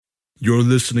You're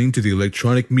listening to the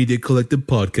Electronic Media Collective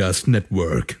Podcast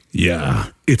Network. Yeah,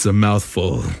 it's a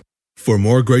mouthful. For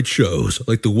more great shows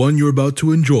like the one you're about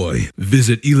to enjoy,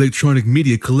 visit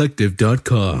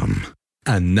electronicmediacollective.com.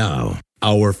 And now,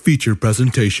 our feature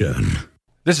presentation.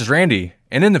 This is Randy,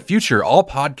 and in the future, all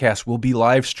podcasts will be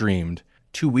live streamed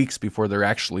 2 weeks before they're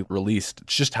actually released.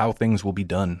 It's just how things will be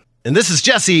done. And this is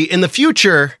Jesse. In the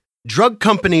future, drug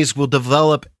companies will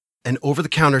develop an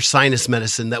over-the-counter sinus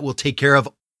medicine that will take care of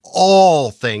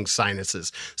all things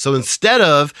sinuses. So instead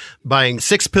of buying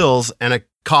 6 pills and a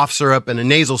cough syrup and a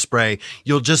nasal spray,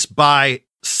 you'll just buy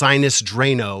Sinus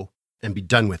Drano and be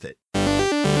done with it.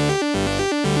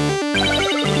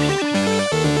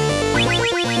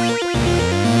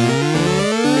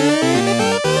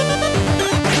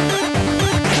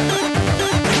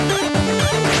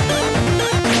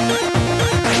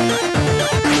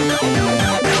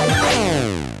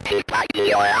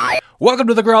 Welcome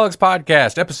to the Grolix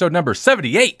Podcast, episode number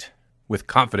 78, with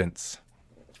confidence.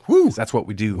 Woo! That's what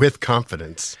we do. With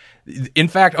confidence. In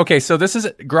fact, okay, so this is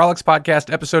Grolix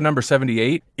Podcast, episode number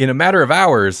 78. In a matter of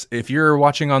hours, if you're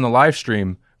watching on the live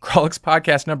stream, Grolix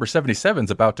Podcast number 77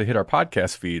 is about to hit our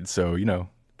podcast feed. So,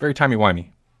 very timey-wimey.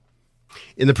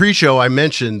 In the pre-show, I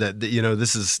mentioned that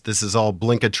this is all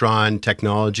Blinkatron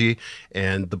technology,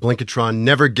 and the Blinkatron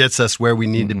never gets us where we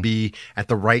need to be at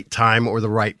the right time or the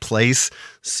right place.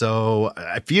 So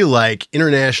I feel like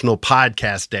International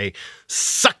Podcast Day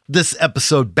sucked this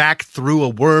episode back through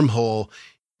a wormhole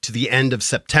to the end of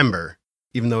September,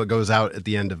 even though it goes out at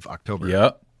the end of October.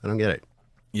 Yep. I don't get it.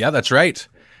 Yeah, that's right.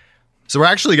 So we're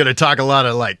actually going to talk a lot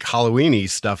of like Halloween-y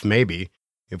stuff, maybe,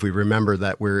 if we remember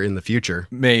that we're in the future.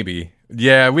 Maybe.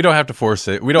 Yeah, we don't have to force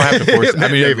it. We don't have to force it. I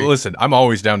mean, Maybe. Listen, I'm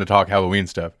always down to talk Halloween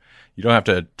stuff. You don't have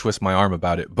to twist my arm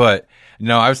about it. But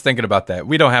no, I was thinking about that.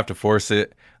 We don't have to force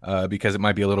it because it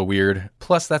might be a little weird.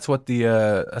 Plus, that's what the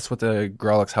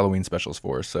Grolix Halloween special's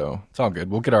for. So it's all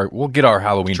good. We'll get our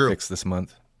Halloween fix this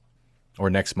month or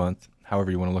next month,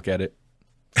 however you want to look at it.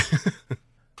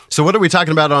 So what are we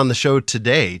talking about on the show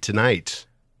tonight?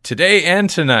 Today and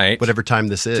tonight, Whatever time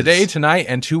this is. Today, tonight,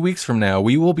 and 2 weeks from now,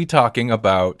 we will be talking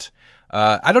about.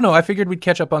 I don't know. I figured we'd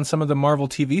catch up on some of the Marvel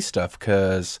TV stuff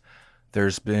because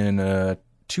there's been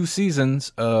 2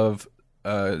 seasons of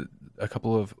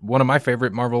one of my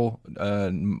favorite Marvel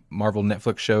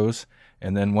Netflix shows,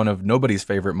 and then one of nobody's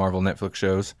favorite Marvel Netflix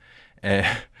shows. And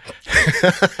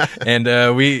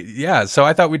so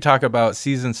I thought we'd talk about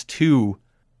seasons 2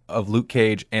 of Luke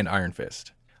Cage and Iron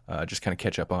Fist. Just kind of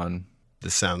catch up on.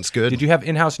 This sounds good. Did you have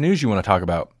in-house news you want to talk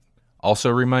about?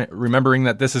 Also, remembering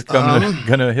that this is going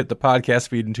to hit the podcast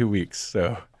feed in 2 weeks.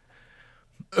 So,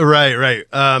 right.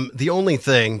 The only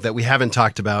thing that we haven't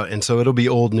talked about, and so it'll be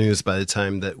old news by the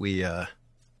time that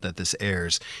that this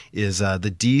airs, is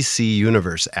the DC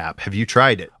Universe app. Have you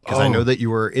tried it? Because I know that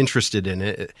you were interested in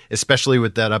it, especially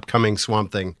with that upcoming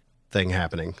Swamp Thing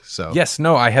happening. So yes,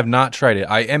 no, I have not tried it.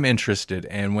 I am interested,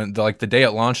 and when the day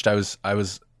it launched, I was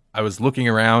looking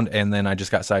around, and then I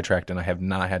just got sidetracked, and I have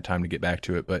not had time to get back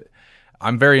to it. But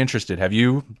I'm very interested. Have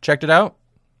you checked it out?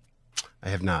 I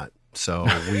have not. So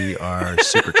we are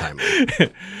super timely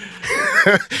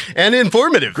and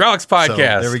informative. Grolix Podcast.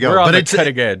 So there we go. We're on the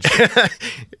cutting edge.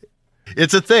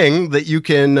 It's a thing that you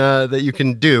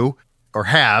can do or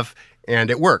have, and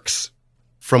it works,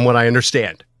 from what I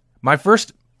understand.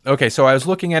 Okay, so I was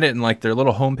looking at it in like their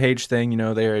little homepage thing,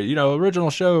 their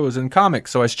original shows and comics.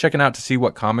 So I was checking out to see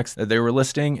what comics that they were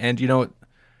listing, and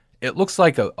it looks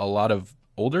like a lot of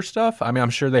older stuff. I mean, I'm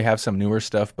sure they have some newer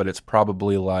stuff, but it's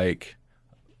probably like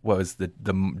what was the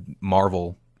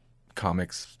Marvel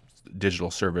Comics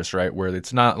digital service, right? Where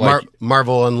it's not like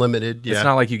Marvel Unlimited. Yeah. It's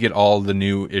not like you get all the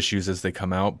new issues as they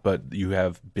come out, but you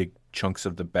have big chunks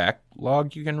of the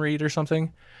backlog you can read or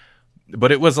something.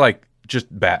 But it was like just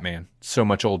Batman, so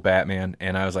much old Batman,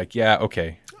 and I was like, yeah,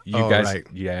 okay, you guys, right.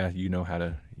 Yeah, you know how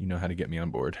to get me on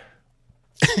board.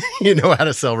 You know how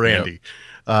to sell Randy.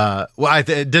 Yep.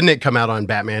 Didn't it come out on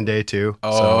Batman Day too?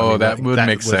 Oh, so, that would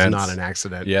make sense. That was not an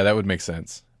accident. Yeah, that would make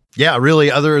sense. Yeah, really.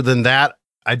 Other than that,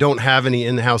 I don't have any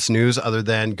in-house news other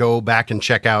than go back and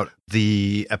check out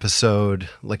the episode.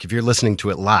 Like if you're listening to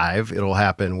it live, it'll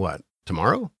happen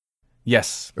tomorrow?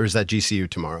 Yes. Or is that GCU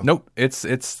tomorrow? Nope. It's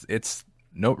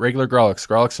regular Grolix.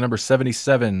 Grolix number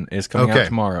 77 is coming out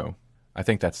tomorrow. I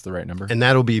think that's the right number. And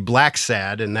that'll be Black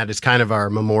Sad, and that is kind of our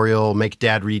memorial Make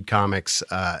Dad Read Comics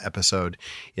episode,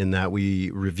 in that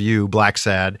we review Black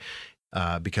Sad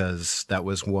because that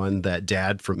was one that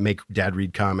Dad from Make Dad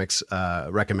Read Comics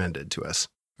recommended to us.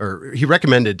 Or he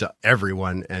recommended to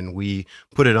everyone, and we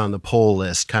put it on the poll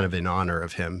list kind of in honor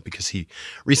of him because he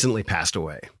recently passed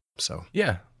away. So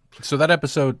yeah. So that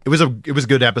episode, It was a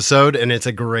good episode, and it's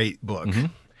a great book.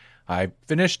 I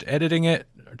finished editing it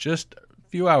just a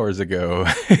few hours ago.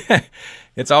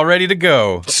 It's all ready to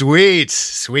go.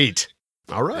 Sweet.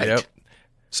 All right. Yep.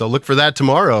 So look for that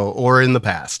tomorrow or in the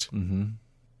past.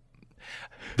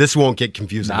 This won't get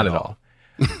confusing Not at all.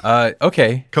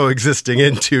 Okay. Coexisting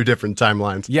in two different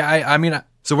timelines. Yeah, I mean,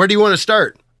 So where do you want to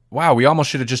start? wow, we almost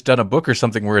should have just done a book or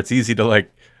something where it's easy to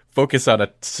like focus on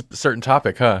a certain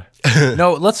topic, huh?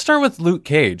 No, let's start with Luke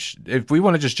Cage. If we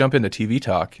want to just jump into TV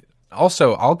talk.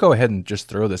 Also, I'll go ahead and just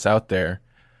throw this out there.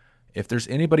 If there's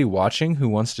anybody watching who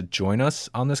wants to join us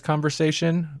on this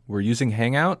conversation, we're using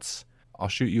Hangouts. I'll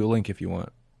shoot you a link if you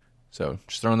want. So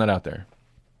just throwing that out there.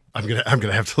 I'm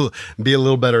gonna have to be a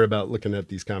little better about looking at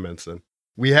these comments. Then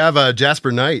we have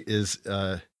Jasper Knight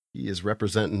he is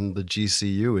representing the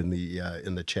GCU in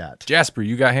the chat. Jasper,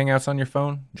 you got Hangouts on your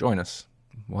phone? Join us.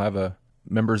 We'll have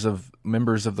members of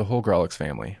the whole Grolix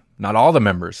family. Not all the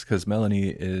members, because Melanie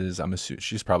is. I'm assuming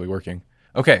she's probably working.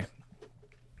 Okay.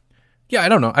 Yeah, I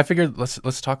don't know. I figured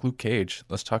let's talk Luke Cage.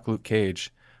 Let's talk Luke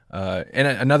Cage. And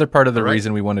another part of the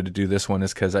reason we wanted to do this one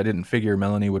is because I didn't figure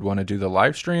Melanie would want to do the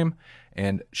live stream,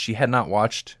 and she had not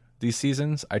watched these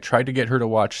seasons. I tried to get her to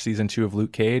watch season 2 of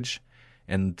Luke Cage,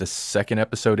 and the second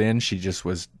episode in, she just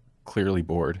was clearly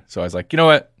bored. So I was like, you know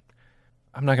what?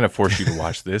 I'm not going to force you to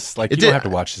watch this. Like, you don't have to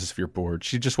watch this if you're bored.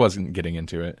 She just wasn't getting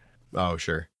into it. Oh,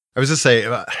 sure. I was just say,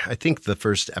 I think the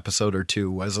first episode or two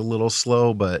was a little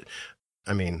slow, but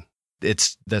I mean,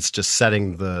 that's just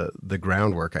setting the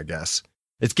groundwork, I guess.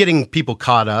 It's getting people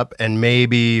caught up, and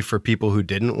maybe for people who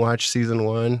didn't watch season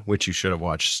 1, which you should have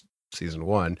watched season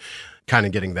 1, kind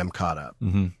of getting them caught up.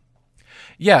 Mm-hmm.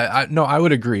 Yeah, I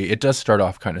would agree. It does start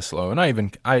off kind of slow, and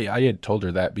I had told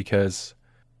her that because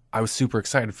I was super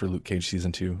excited for Luke Cage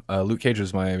season 2. Luke Cage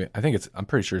was I'm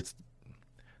pretty sure it's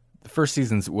the first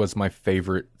season was my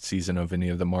favorite season of any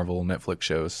of the Marvel Netflix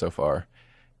shows so far.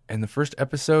 And the first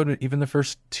episode, even the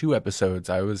first 2 episodes,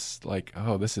 I was like,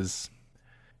 oh, this is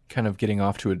kind of getting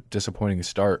off to a disappointing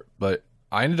start. But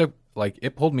I ended up, like,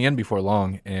 it pulled me in before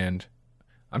long, and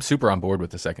I'm super on board with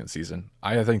the second season.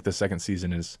 I think the second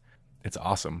season it's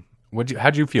awesome.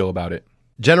 How'd you feel about it?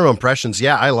 General impressions,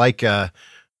 yeah, I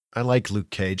like Luke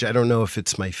Cage. I don't know if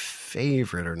it's my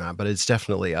favorite or not, but it's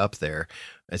definitely up there.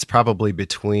 It's probably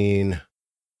between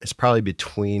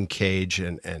Cage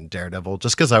and Daredevil,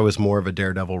 just because I was more of a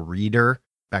Daredevil reader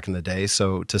back in the day.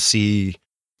 So to see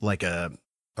like a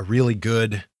really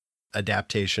good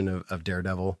adaptation of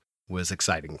Daredevil was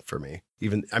exciting for me.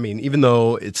 Even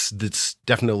though it's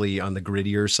definitely on the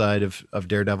grittier side of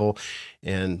Daredevil.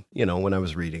 And, you know, when I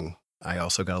was reading, I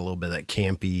also got a little bit of that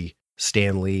campy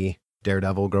Stan Lee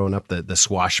Daredevil growing up, the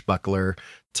swashbuckler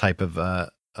type of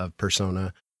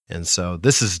persona. And so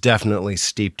this is definitely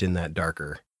steeped in that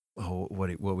darker,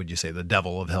 what would you say, the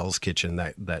devil of Hell's Kitchen,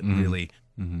 that really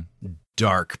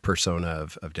dark persona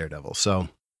of Daredevil. So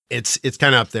it's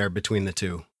kind of up there between the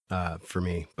two for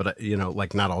me. But, you know,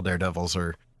 like not all Daredevils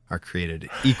are created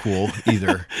equal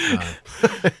either.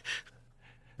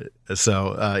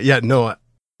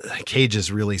 Cage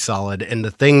is really solid. And the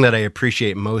thing that I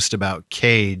appreciate most about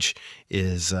Cage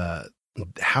is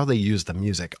how they use the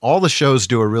music. All the shows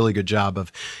do a really good job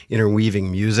of interweaving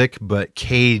music, but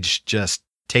Cage just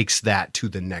takes that to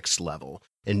the next level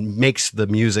and makes the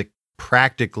music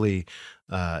practically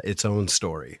its own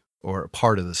story or a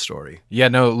part of the story. Yeah,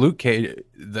 no, Luke Cage,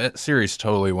 that series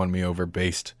totally won me over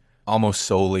based almost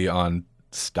solely on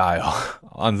style,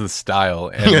 on the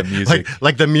style and the music.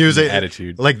 like the music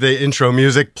attitude. Like the intro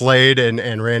music played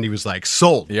and Randy was like,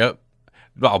 sold. Yep.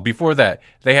 Well, before that,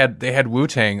 they had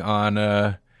Wu-Tang on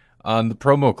the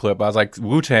promo clip. I was like,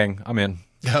 Wu-Tang, I'm in.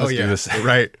 Let's do this.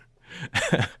 Right.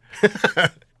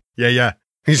 Yeah.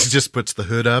 He just puts the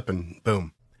hood up and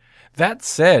boom. That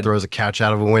said, throws a couch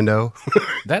out of a window.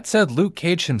 That said, Luke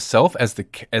Cage himself as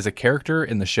a character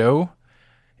in the show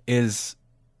is,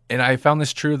 and I found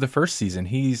this true of the first season,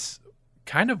 he's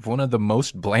kind of one of the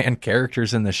most bland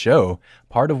characters in the show.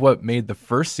 Part of what made the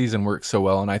first season work so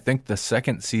well, and I think the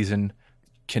second season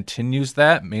continues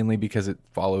that, mainly because it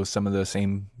follows some of the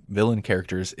same villain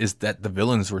characters, is that the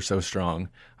villains were so strong.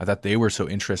 I thought they were so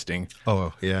interesting.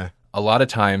 Oh, yeah. A lot of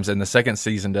times, and the second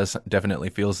season definitely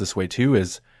feels this way too,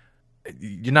 is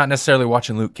you're not necessarily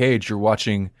watching Luke Cage, you're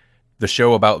watching the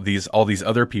show about all these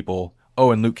other people.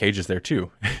 Oh, and Luke Cage is there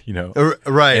too, you know?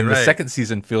 Right. And the second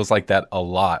season feels like that a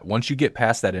lot. Once you get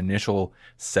past that initial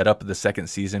setup of the second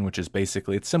season, which is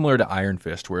basically, it's similar to Iron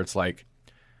Fist, where it's like,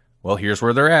 well, here's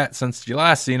where they're at since you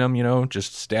last seen them, you know,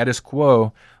 just status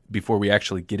quo before we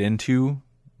actually get into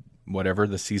whatever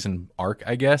the season arc,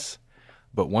 I guess.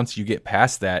 But once you get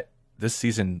past that, this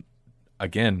season,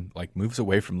 again, like moves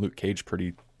away from Luke Cage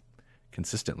pretty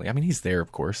consistently. I mean, he's there,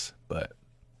 of course, but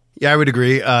Yeah, I would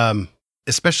agree.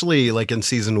 Especially like in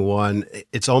season 1,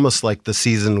 it's almost like the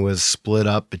season was split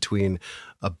up between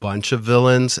a bunch of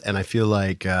villains, and I feel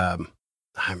like I'm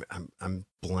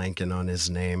blanking on his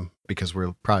name because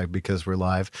we're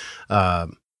live.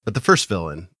 But the first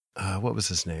villain, what was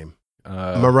his name?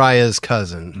 Mariah's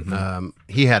cousin.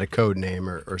 He had a code name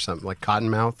or something like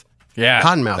Cottonmouth. yeah,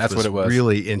 Cottonmouth that's was what it was.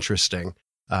 really interesting.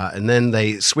 And then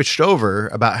they switched over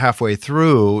about halfway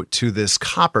through to this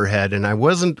Copperhead, and I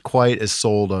wasn't quite as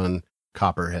sold on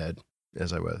Copperhead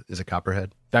as I was. Is it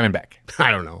Copperhead? Diamondback.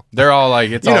 I don't know. They're all like,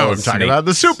 it's You all know what I'm talking snake- about.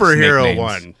 The snake superhero names.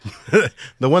 one.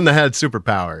 The one that had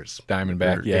superpowers.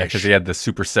 Diamondback, yeah, Ish. because he had the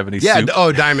Super 70s Yeah. suit.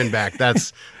 Oh, Diamondback.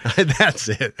 That's that's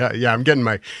it. Yeah, I'm getting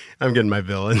my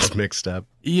villains mixed up.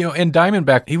 You know, and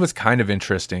Diamondback, he was kind of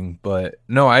interesting, but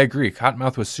no, I agree.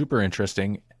 Cottonmouth was super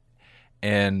interesting.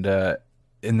 And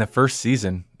in the first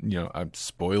season, you know,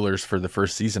 spoilers for the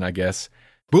first season, I guess.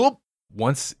 Boop.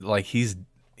 Once like he's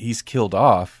killed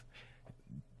off,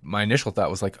 my initial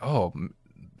thought was like, oh,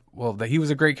 well, he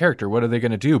was a great character. What are they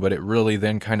going to do? But it really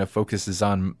then kind of focuses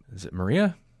on, is it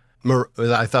Maria?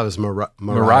 I thought it was Mariah.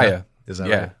 Mariah. Is that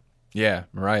Yeah. right? Yeah,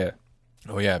 Mariah.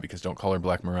 Oh, yeah, because don't call her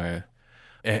Black Mariah.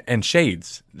 And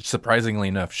Shades, surprisingly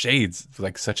enough, Shades,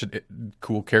 like such a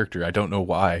cool character. I don't know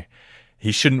why.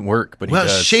 He shouldn't work, but he Well,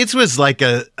 does. Shades was like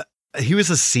he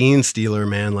was a scene stealer,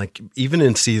 man, like even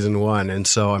in season 1. And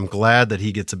so I'm glad that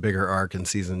he gets a bigger arc in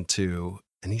season 2.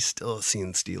 And he's still a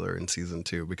scene stealer in season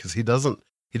 2 because he doesn't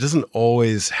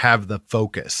always have the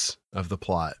focus of the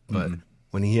plot. But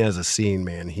when he has a scene,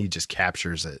 man, he just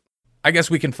captures it. I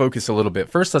guess we can focus a little bit.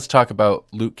 First, let's talk about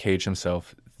Luke Cage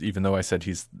himself, even though I said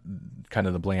he's kind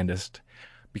of the blandest,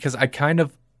 because I kind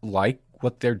of like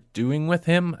what they're doing with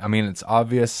him. I mean, it's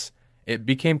obvious. It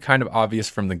became kind of obvious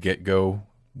from the get-go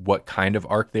what kind of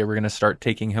arc they were going to start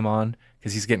taking him on,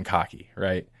 because he's getting cocky,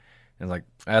 right? And like,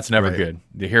 that's never Right. good.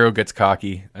 The hero gets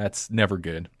cocky. That's never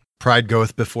good. Pride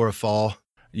goeth before a fall.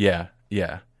 Yeah,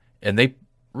 yeah. And they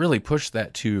really pushed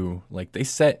that too. Like, they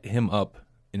set him up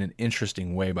in an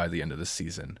interesting way by the end of the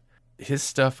season. His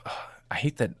stuff, I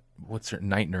hate that. What's her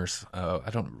night nurse?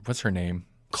 What's her name?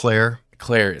 Claire.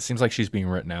 Claire. It seems like she's being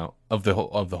written out of the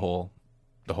whole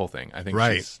thing. I think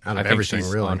Right. she's, Out of I think everything,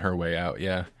 she's really. on her way out.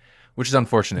 Yeah, which is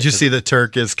unfortunate. Did you see the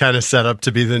Turk is kind of set up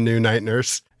to be the new night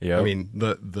nurse? Yeah, I mean,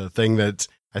 the thing that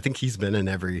I think he's been in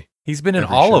he's been in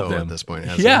every all show of them at this point,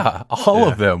 hasn't Yeah, all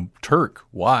Yeah. of them. Turk.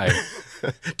 Why?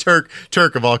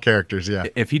 Turk of all characters, yeah.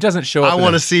 If he doesn't show up, I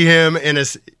want to see him in a.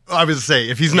 I was say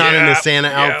if he's not in the Santa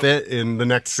yeah. outfit in the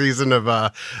next season of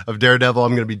Daredevil,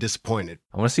 I'm going to be disappointed.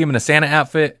 I want to see him in a Santa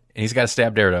outfit, and he's got to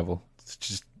stab Daredevil.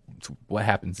 It's what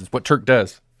happens. It's what Turk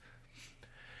does.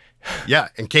 Yeah,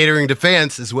 and catering to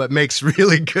fans is what makes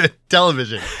really good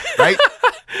television, right?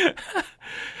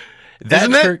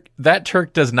 Isn't it? That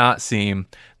Turk does not seem.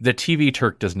 The TV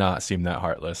Turk does not seem that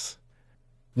heartless.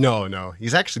 No,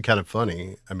 he's actually kind of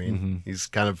funny. I mean, he's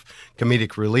kind of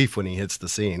comedic relief when he hits the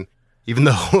scene, even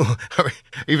though,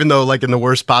 like in the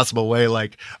worst possible way,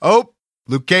 like, oh,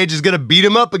 Luke Cage is gonna beat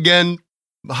him up again.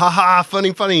 Ha ha,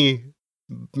 funny.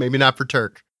 Maybe not for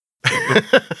Turk.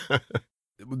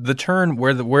 The turn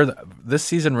where this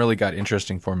season really got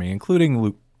interesting for me, including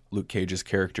Luke Cage's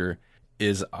character,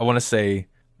 is I want to say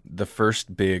the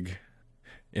first big,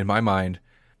 in my mind,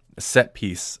 set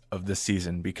piece of this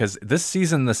season, because this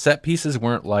season the set pieces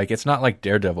weren't like, it's not like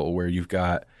Daredevil where you've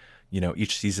got, you know,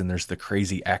 each season there's the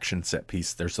crazy action set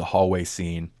piece, there's the hallway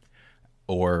scene,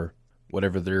 or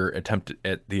whatever their attempt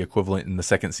at the equivalent in the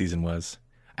second season was.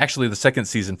 Actually, the second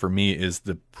season for me is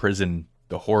the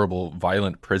horrible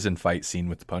violent prison fight scene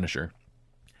with the Punisher.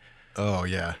 Oh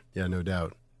yeah, no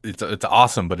doubt. It's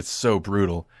awesome, but it's so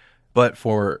brutal. But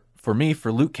for me,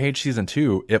 for Luke Cage season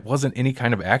 2, it wasn't any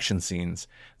kind of action scenes.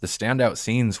 The standout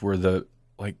scenes were the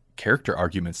like character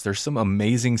arguments. There's some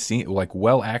amazing scene, like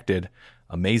well acted,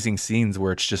 amazing scenes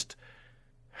where it's just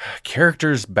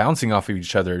characters bouncing off of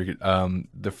each other.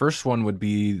 The first one would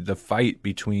be the fight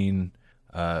between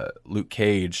Luke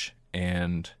Cage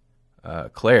and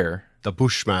Claire. The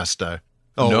Bushmaster.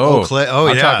 I'm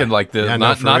yeah. talking like the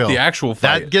not real. the actual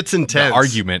fight. That gets intense. The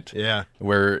argument. Yeah.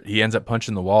 Where he ends up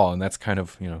punching the wall, and that's kind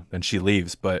of, you know, then she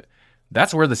leaves. But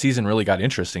that's where the season really got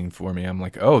interesting for me. I'm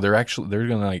like, oh, they're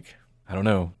gonna, like, I don't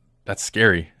know, that's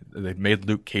scary. They made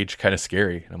Luke Cage kind of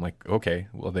scary. And I'm like, okay,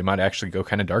 well, they might actually go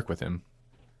kind of dark with him.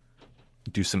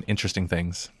 Do some interesting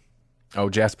things. Oh,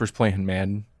 Jasper's playing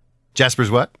Madden. Jasper's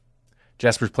what?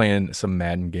 Jasper's playing some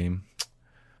Madden game.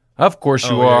 Of course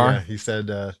you Oh, are. Yeah.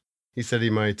 He said he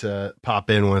might pop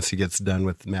in once he gets done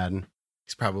with Madden.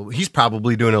 He's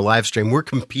probably doing a live stream. We're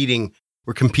competing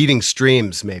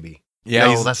streams, maybe.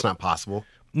 Yeah, no, that's not possible.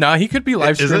 No, he could be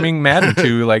live streaming Madden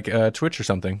to like Twitch or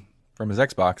something from his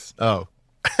Xbox. Oh,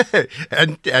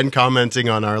 and commenting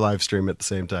on our live stream at the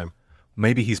same time.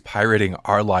 Maybe he's pirating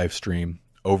our live stream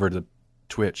over to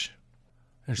Twitch.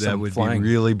 That would be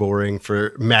really boring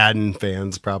for Madden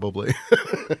fans, probably.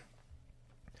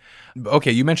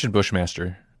 Okay, you mentioned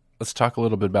Bushmaster. Let's talk a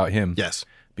little bit about him. Yes.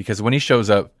 Because when he shows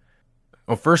up,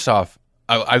 well, first off,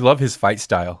 I love his fight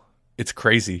style. It's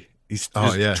crazy. He's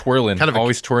twirling, kind of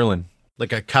always twirling.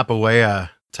 Like a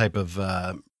capoeira type of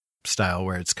style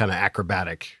where it's kind of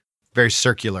acrobatic, very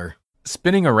circular.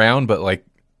 Spinning around, but like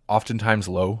oftentimes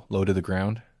low to the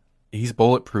ground. He's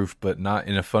bulletproof, but not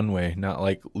in a fun way. Not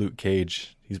like Luke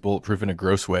Cage. He's bulletproof in a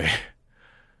gross way.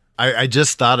 I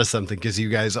just thought of something because you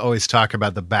guys always talk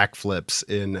about the backflips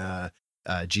in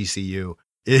GCU.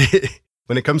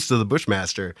 When it comes to the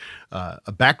Bushmaster,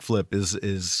 a backflip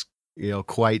is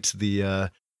quite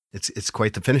the it's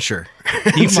quite the finisher.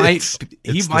 He might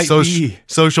be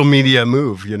social media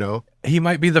move. He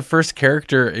might be the first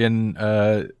character in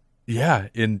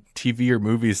TV or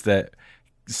movies that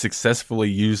successfully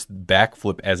used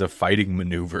backflip as a fighting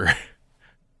maneuver.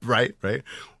 Right.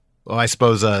 Well, I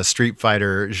suppose Street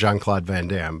Fighter Jean-Claude Van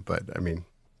Damme, but I mean,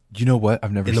 you know what?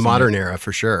 I've never in the modern era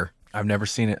for sure. I've never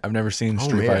seen it. I've never seen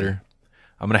Street Fighter.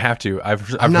 I'm gonna have to. I've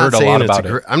heard a lot about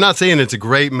it. I'm not saying it's a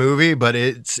great movie, but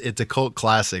it's a cult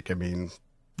classic. I mean,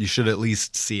 you should at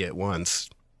least see it once.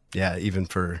 Yeah, even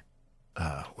for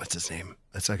what's his name?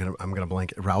 I'm gonna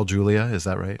blank. Raul Julia, is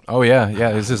that right? Oh yeah.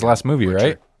 This is his last movie,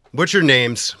 right? Butcher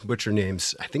Names.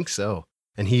 I think so.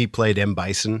 And he played M.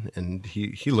 Bison, and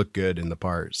he looked good in the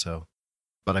part. So,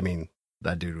 but I mean,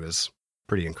 that dude was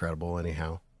pretty incredible,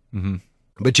 anyhow. Mm-hmm.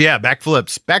 But yeah,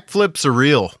 backflips are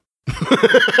real.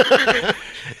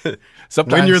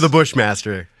 Sometimes when you're the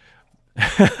Bushmaster.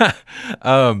 I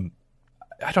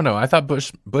don't know. I thought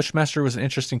Bushmaster was an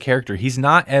interesting character. He's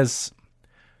not as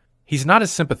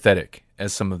sympathetic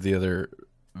as some of the other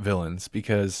villains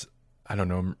because I don't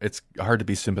know. It's hard to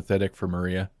be sympathetic for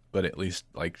Maria, but at least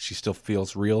like she still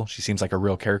feels real. She seems like a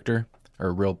real character or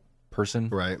a real person,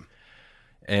 right?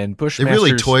 And Bushmaster, they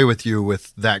really toy with you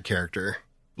with that character.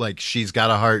 Like she's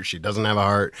got a heart, she doesn't have a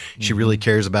heart. She really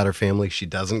cares about her family. She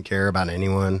doesn't care about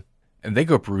anyone. And they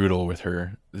go brutal with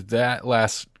her. That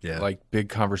last like big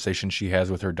conversation she has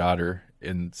with her daughter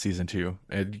in season 2.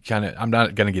 And I'm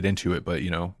not going to get into it, but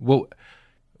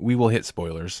we will hit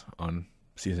spoilers on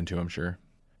season 2, I'm sure.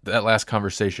 That last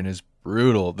conversation is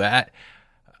brutal. That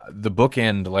the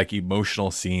bookend like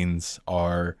emotional scenes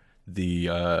are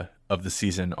of the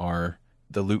season are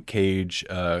the Luke Cage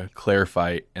Claire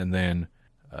fight and then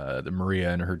the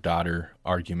Maria and her daughter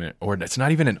argument, or it's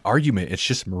not even an argument. It's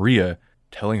just Maria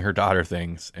telling her daughter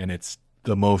things, and it's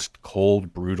the most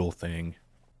cold, brutal thing.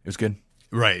 It was good.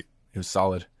 Right. It was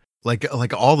solid. Like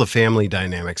all the family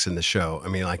dynamics in the show. I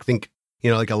mean, I think,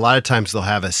 like a lot of times they'll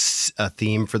have a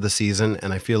theme for the season,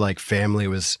 and I feel like family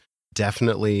was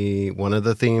definitely one of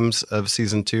the themes of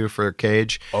season 2 for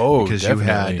Cage. Oh, because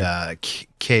definitely. You had,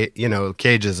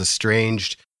 Cage's his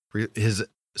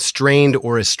strained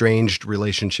or estranged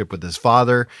relationship with his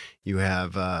father. You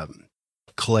have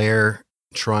Claire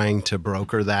trying to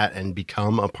broker that and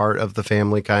become a part of the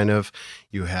family, kind of.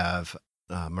 You have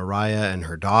Mariah and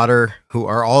her daughter, who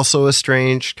are also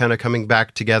estranged, kind of coming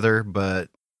back together, but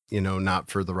not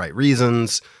for the right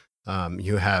reasons.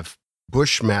 You have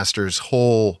Bushmaster's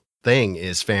whole thing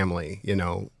is family.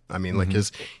 I mean, like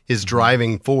his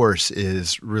driving force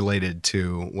is related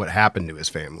to what happened to his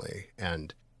family.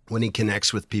 And when he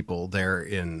connects with people there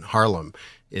in Harlem,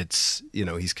 it's,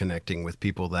 he's connecting with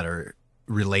people that are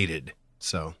related.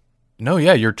 So, no,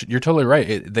 yeah, you're totally right.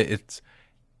 It's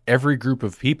every group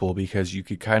of people because you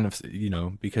could kind of,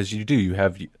 because you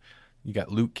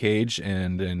got Luke Cage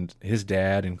and his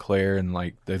dad and Claire and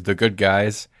like the good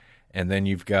guys. And then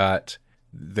you've got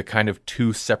the kind of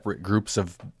 2 separate groups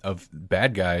of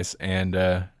bad guys. And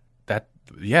I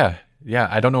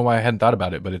don't know why I hadn't thought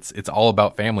about it, but it's all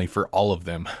about family for all of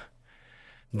them.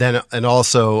 Then, and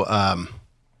also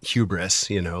hubris,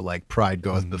 like pride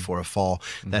goeth before a fall.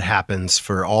 That happens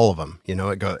for all of them.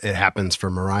 It happens for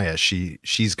Mariah.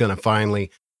 She's going to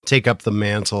finally take up the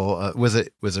mantle.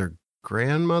 Was her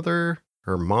grandmother,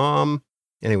 her mom?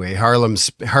 Anyway,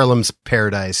 Harlem's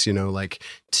paradise,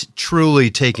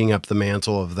 truly taking up the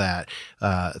mantle of that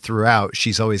throughout.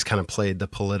 She's always kind of played the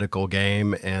political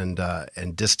game and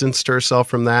distanced herself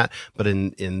from that. But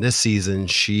in this season,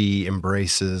 she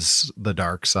embraces the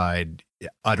dark side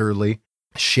utterly.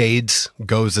 Shades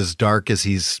goes as dark as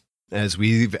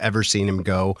we've ever seen him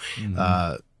go.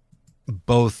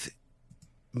 Both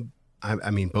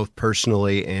I mean, both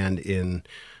personally and in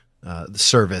the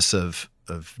service of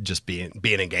just being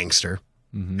a gangster.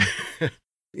 Mm-hmm.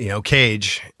 You know,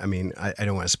 Cage, I mean, I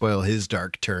don't want to spoil his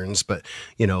dark turns, but,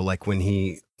 you know, like when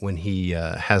he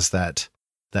has that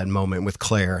moment with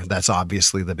Claire, that's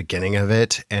obviously the beginning of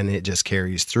it, and it just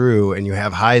carries through, and you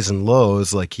have highs and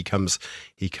lows. Like he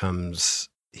becomes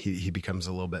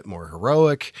a little bit more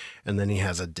heroic, and then he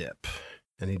has a dip,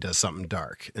 and he does something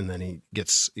dark, and then he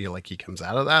gets, you know, like he comes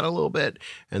out of that a little bit,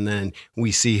 and then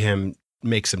we see him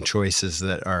make some choices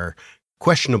that are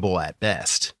questionable at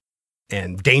best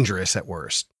and dangerous at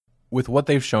worst. With what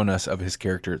they've shown us of his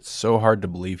character, it's so hard to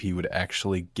believe he would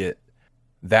actually get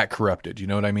that corrupted. You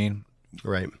know what I mean?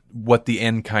 Right. What the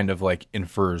end kind of like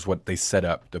infers, what they set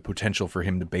up, the potential for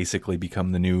him to basically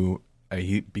become the new,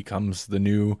 he becomes the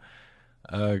new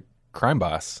crime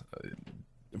boss.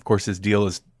 Of course, his deal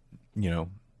is, you know,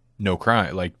 no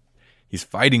crime. Like he's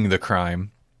fighting the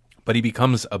crime, but he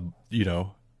becomes a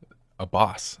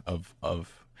boss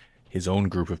of his own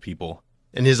group of people.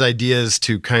 And his idea is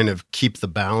to kind of keep the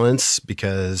balance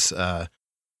because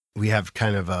we have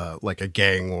kind of like a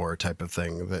gang war type of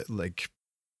thing that, like,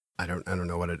 I don't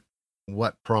know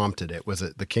what prompted it. Was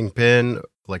it the Kingpin,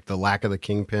 like the lack of the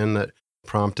Kingpin that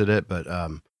prompted it, but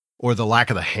or the lack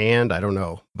of the Hand? I don't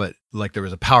know, but like there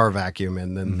was a power vacuum,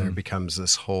 and then there becomes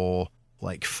this whole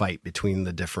like fight between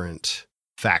the different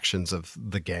factions of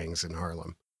the gangs in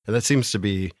Harlem, and that seems to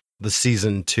be the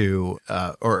season 2,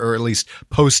 or at least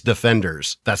post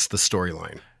Defenders. That's the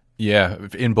storyline. Yeah,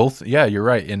 in both. Yeah, you're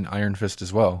right. In Iron Fist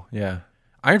as well. Yeah,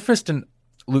 Iron Fist and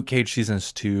Luke Cage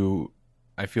seasons 2,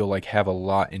 I feel like have a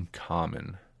lot in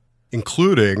common,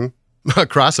 including a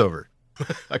crossover,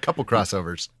 a couple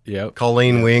crossovers. Yeah,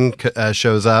 Colleen Wing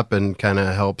shows up and kind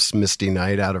of helps Misty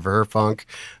Knight out of her funk.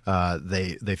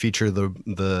 They feature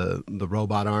the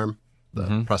robot arm,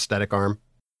 the prosthetic arm.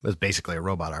 It was basically a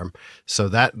robot arm. So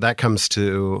that comes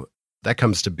to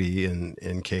be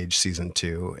in Cage season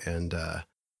 2,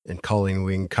 and Colleen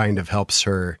Wing kind of helps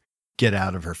her get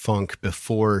out of her funk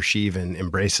before she even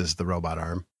embraces the robot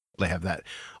arm. They have that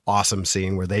awesome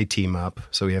scene where they team up.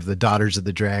 So we have the Daughters of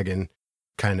the Dragon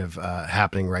kind of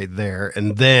happening right there,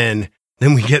 and then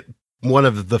we get one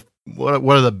of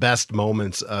the best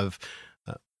moments of.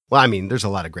 Well, I mean, there's a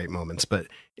lot of great moments, but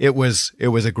it was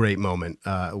a great moment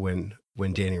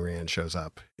when Danny Rand shows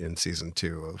up in season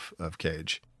 2 of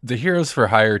Cage. The Heroes for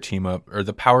Hire team up, or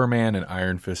the Power Man and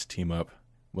Iron Fist team up,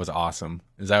 was awesome.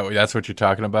 That's what you're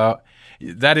talking about?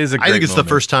 That is a great I think it's moment. The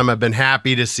first time I've been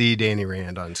happy to see Danny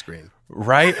Rand on screen.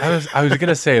 Right? I was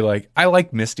gonna say, like, I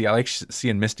like Misty. I like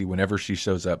seeing Misty whenever she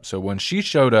shows up. So when she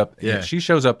showed up, she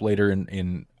shows up later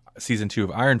in season 2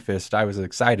 of Iron Fist, I was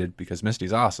excited because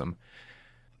Misty's awesome.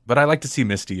 But I like to see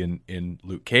Misty in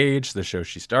Luke Cage, the show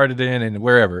she started in, and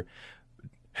wherever.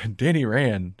 Danny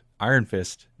Rand, Iron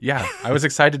Fist. Yeah, I was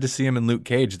excited to see him in Luke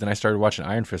Cage. Then I started watching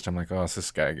Iron Fist. I'm like, oh, it's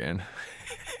this guy again.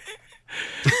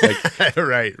 Like,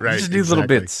 right. Just these little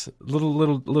bits,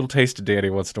 little taste of Danny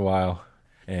once in a while,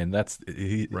 and that's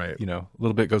right. You know, a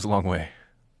little bit goes a long way.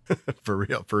 For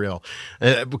real.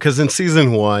 Because in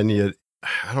season 1,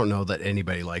 I don't know that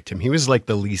anybody liked him. He was like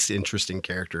the least interesting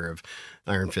character of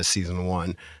Iron Fist season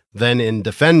 1. Then in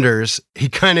Defenders, he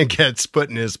kind of gets put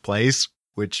in his place,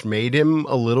 which made him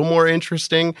a little more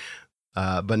interesting,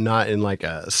 but not in like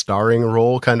a starring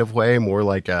role kind of way. More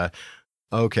like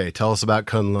okay, tell us about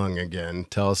Kunlun again.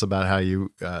 Tell us about how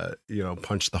you,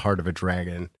 punched the heart of a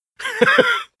dragon.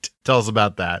 Tell us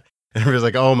about that. And everybody's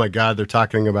like, oh my God, they're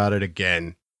talking about it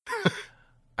again.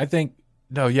 I think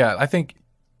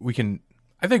we could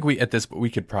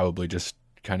probably just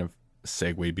kind of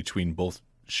segue between both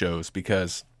shows,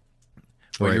 because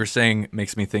what you were saying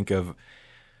makes me think of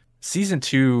season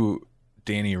 2.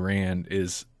 Danny Rand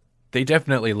they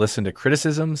definitely listen to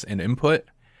criticisms and input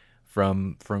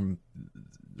from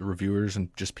the reviewers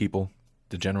and just people,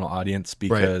 the general audience,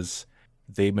 because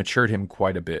they matured him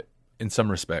quite a bit in some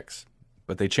respects,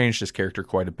 but they changed his character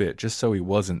quite a bit just so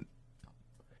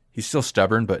he's still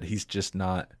stubborn, but he's just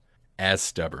not as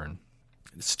stubborn.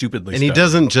 Stupidly, and he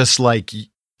doesn't just like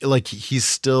he's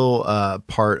still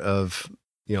part of,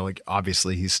 like,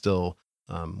 obviously he's still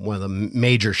one of the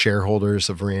major shareholders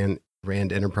of Rand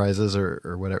Enterprises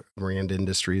or whatever, Rand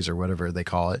Industries or whatever they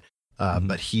call it.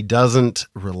 But he doesn't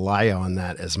rely on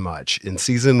that as much. In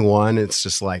season 1, it's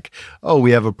just like, oh,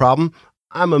 we have a problem.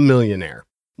 I'm a millionaire.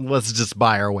 Let's just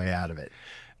buy our way out of it.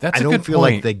 I don't feel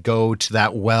like they go to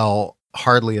that well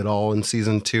hardly at all in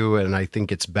season 2, and I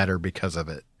think it's better because of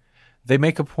it. They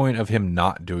make a point of him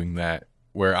not doing that,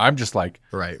 where I'm just like,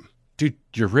 right, dude,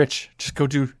 you're rich. Just go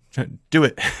do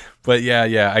it. But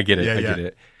yeah, I get it. I get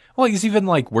it. Well, he's even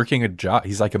like working a job.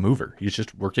 He's like a mover. He's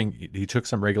just working. He took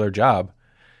some regular job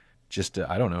just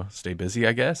to, I don't know, stay busy,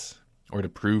 I guess, or to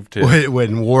prove to.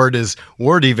 When Ward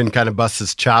even kind of busts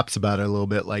his chops about it a little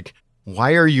bit, like,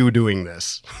 why are you doing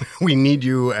this? We need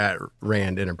you at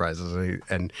Rand Enterprises.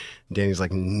 And Danny's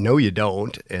like, no, you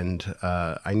don't. And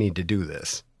I need to do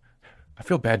this. I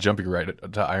feel bad jumping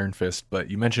right to Iron Fist, but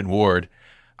you mentioned Ward.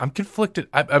 I'm conflicted.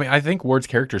 I mean, I think Ward's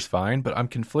character's fine, but I'm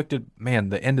conflicted. Man,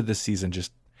 the end of this season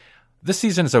this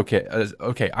season is okay.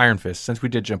 Okay, Iron Fist, since we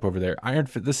did jump over there. Iron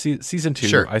Fist, season 2,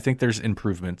 sure. I think there's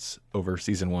improvements over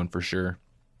season 1 for sure.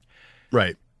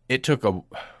 Right. It took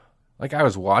I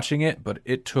was watching it, but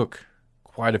it took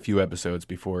quite a few episodes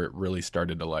before it really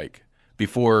started to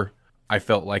before I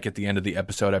felt like at the end of the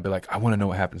episode, I'd be like, I want to know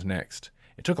what happens next.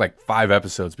 It took like 5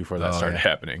 episodes before that started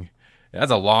happening.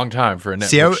 That's a long time for a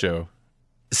Netflix show.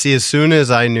 See, as soon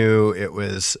as I knew it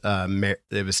was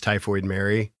Typhoid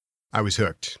Mary, I was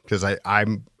hooked because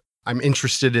I'm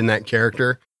interested in that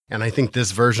character, and I think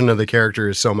this version of the character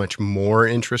is so much more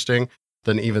interesting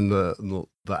than even the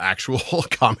actual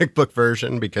comic book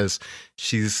version, because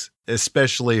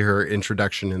especially her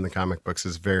introduction in the comic books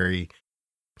is very,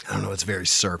 I don't know, it's very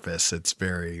surface. It's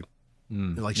very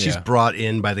she's brought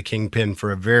in by the Kingpin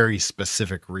for a very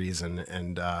specific reason,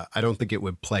 and I don't think it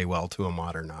would play well to a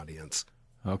modern audience.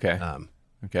 Okay.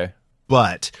 Okay.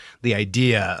 But the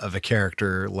idea of a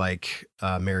character like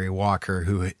Mary Walker,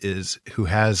 who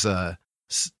has a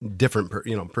different,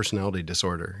 personality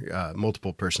disorder,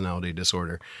 multiple personality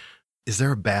disorder. Is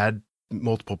there a bad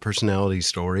multiple personality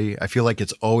story? I feel like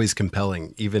it's always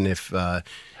compelling, even if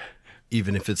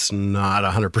it's not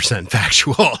 100%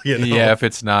 factual. Yeah, if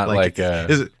it's not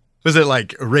was it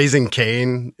like Raising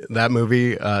Cain, that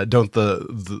movie? Don't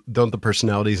the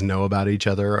personalities know about each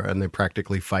other and they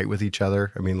practically fight with each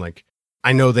other? I mean, like,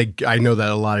 I know that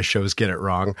a lot of shows get it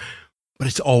wrong, but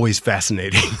it's always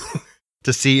fascinating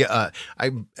to see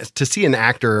an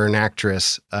actor or an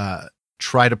actress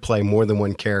try to play more than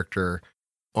one character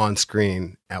on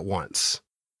screen at once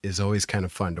is always kind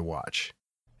of fun to watch.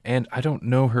 And I don't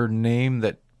know her name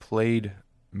that played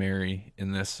Mary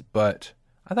in this, but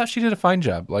I thought she did a fine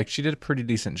job. Like, she did a pretty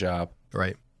decent job.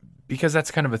 Right. Because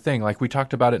that's kind of a thing. Like, we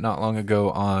talked about it not long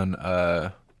ago on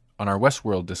our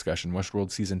Westworld discussion,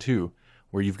 Westworld Season 2,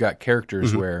 where you've got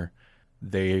characters where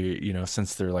they,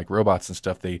 since they're like robots and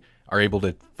stuff, they are able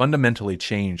to fundamentally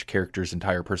change characters'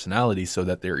 entire personality so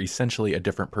that they're essentially a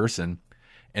different person.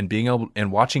 And being able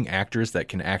and watching actors that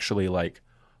can actually like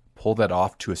pull that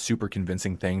off to a super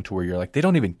convincing thing to where you're like, they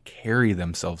don't even carry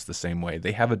themselves the same way.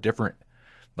 They have a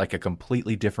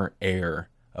completely different air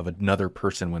of another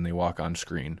person when they walk on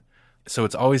screen. So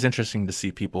it's always interesting to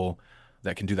see people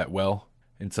that can do that well.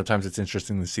 And sometimes it's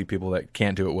interesting to see people that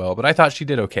can't do it well. But I thought she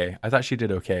did okay.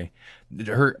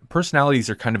 Her personalities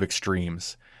are kind of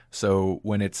extremes. So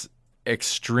when it's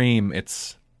extreme,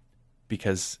 it's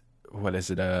because,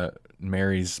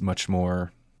 Mary's much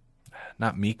more,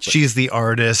 not meek. But she's the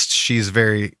artist.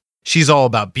 She's all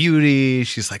about beauty.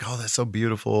 She's like, oh, that's so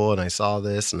beautiful. And I saw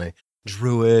this and I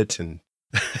drew it. And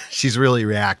she's really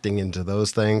reacting into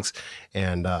those things.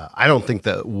 And I don't think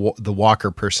that the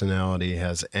Walker personality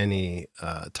has any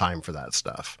time for that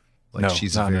stuff. Like, no,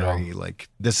 she's very like,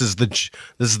 this is the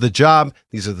job.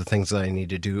 These are the things that I need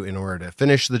to do in order to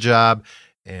finish the job.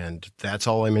 And that's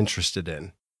all I'm interested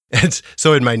in. And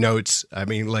so in my notes, I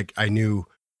mean, like, I knew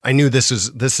this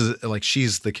is like,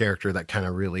 she's the character that kind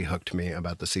of really hooked me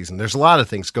about the season. There's a lot of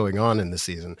things going on in the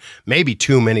season, maybe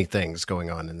too many things going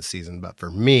on in the season. But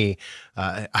for me,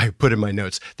 I put in my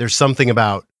notes, there's something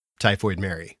about Typhoid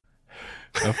Mary.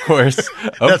 Of course.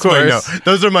 Of course.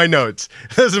 Those are my notes.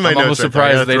 I'm almost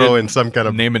surprised they didn't in some kind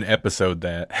of name an episode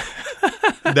that.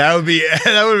 that would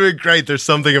be great. There's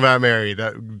something about Mary.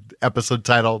 That episode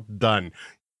title done.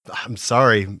 I'm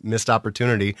sorry, missed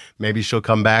opportunity. Maybe she'll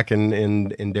come back in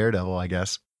Daredevil, I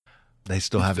guess. They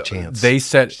still have a chance. They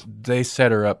set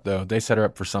her up though. They set her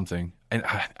up for something. And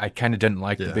I kind of didn't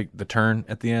like the turn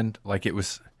at the end. Like, it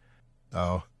was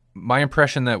my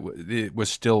impression that it was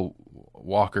still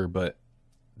Walker, but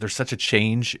there's such a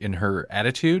change in her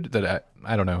attitude that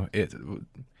I don't know. It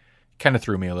kind of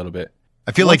threw me a little bit.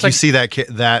 I feel like you see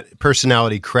that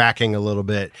personality cracking a little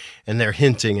bit, and they're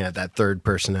hinting at that third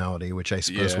personality, which I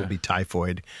suppose will be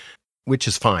Typhoid, which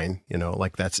is fine.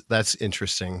 Like, that's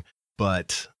interesting,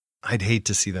 but I'd hate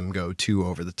to see them go too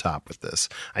over the top with this.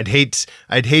 I'd hate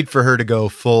for her to go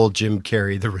full Jim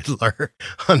Carrey the Riddler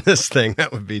on this thing.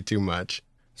 That would be too much.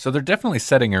 So they're definitely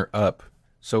setting her up.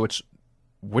 So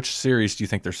which series do you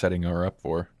think they're setting her up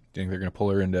for? Do you think they're going to pull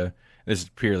her into? This is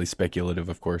purely speculative,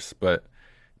 of course, but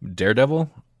Daredevil,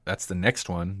 that's the next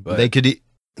one. But they could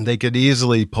They could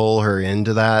easily pull her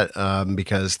into that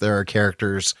because there are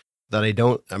characters that I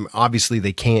don't. Obviously,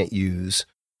 they can't use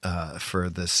for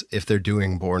this if they're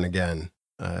doing Born Again.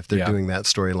 If they're doing that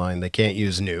storyline, they can't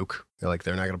use Nuke.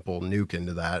 They're not going to pull Nuke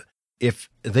into that. If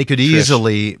they could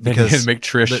easily, because they can make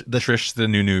Trish the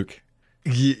new Nuke.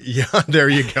 Yeah, there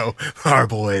you go, our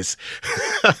boys.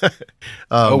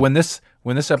 When this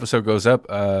episode goes up,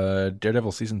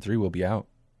 Daredevil season 3 will be out.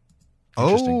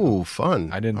 Oh,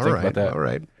 fun! I didn't think about that. All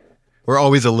right, we're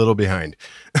always a little behind.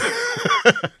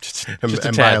 just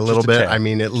and by a little bit, I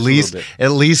mean at least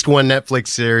one Netflix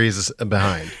series is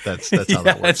behind. That's how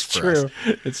that works. It's true.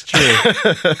 It's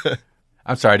true.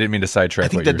 I'm sorry, I didn't mean to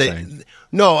sidetrack what you were saying.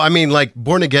 No, I mean, like,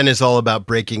 Born Again is all about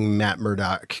breaking Matt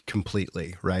Murdock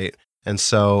completely, right? And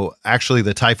so actually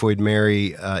the Typhoid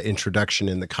Mary introduction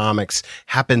in the comics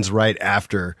happens right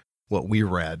after what we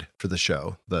read for the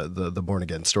show, the Born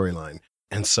Again storyline.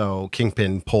 And so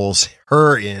Kingpin pulls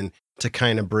her in to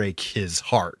kind of break his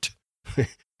heart.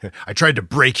 I tried to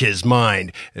break his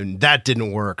mind and that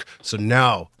didn't work. So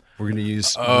now we're gonna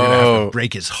have to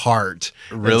break his heart.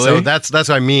 Really? And so that's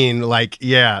what I mean. Like,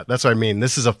 yeah, that's what I mean.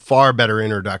 This is a far better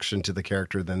introduction to the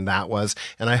character than that was.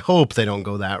 And I hope they don't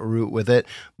go that route with it,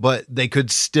 but they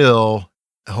could still,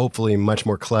 hopefully much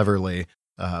more cleverly,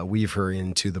 weave her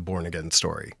into the Born Again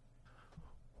story.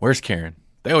 Where's Karen?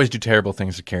 They always do terrible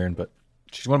things to Karen, but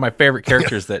she's one of my favorite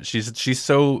characters. That she's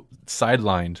so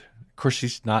sidelined. Of course,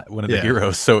 she's not one of the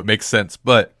heroes, so it makes sense.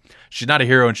 But she's not a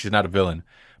hero and she's not a villain.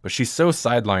 But she's so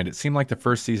sidelined. It seemed like the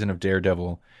first season of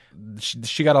Daredevil,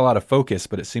 she got a lot of focus,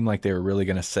 but it seemed like they were really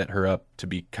going to set her up to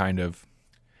be kind of,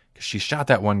 because she shot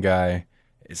that one guy.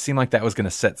 It seemed like that was going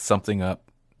to set something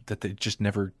up that they just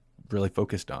never really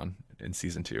focused on in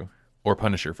season 2, or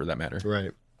Punisher for that matter.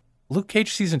 Right. Luke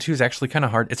Cage season 2 is actually kind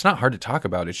of hard. It's not hard to talk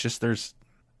about. It's just there's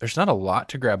not a lot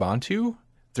to grab onto.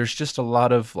 There's just a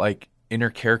lot of like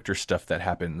inner character stuff that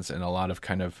happens, and a lot of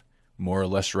kind of more or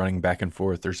less running back and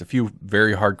forth. There's a few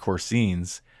very hardcore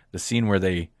scenes. The scene where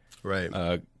they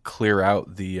clear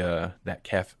out the that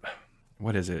cafe.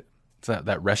 What is it? It's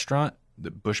that restaurant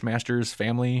that Bushmaster's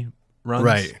family runs.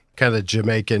 Right. Kind of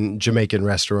the Jamaican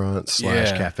restaurant /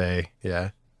 cafe. Yeah.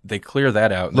 They clear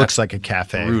that out. Looks like a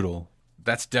cafe. Brutal.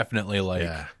 That's definitely like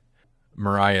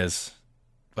Mariah's.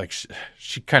 Like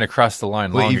she kind of crossed the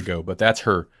line long ago, but that's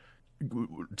her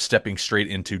stepping straight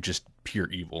into just pure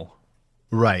evil.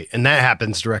 Right. And that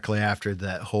happens directly after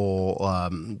that whole,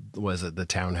 was it the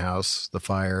townhouse, the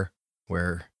fire,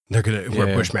 where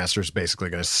Bushmaster's basically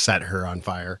going to set her on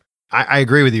fire. I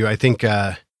agree with you. I think,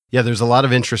 there's a lot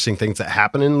of interesting things that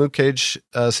happen in Luke Cage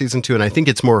season 2, and I think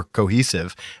it's more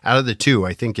cohesive. Out of the two,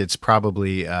 I think it's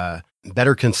probably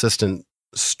better consistent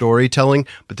storytelling,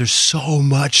 but there's so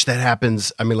much that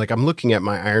happens. I mean, like, I'm looking at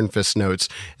my Iron Fist notes,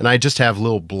 and I just have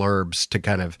little blurbs to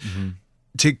kind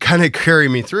of carry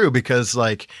me through, because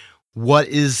like, what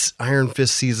is Iron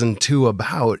Fist season 2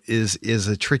 about is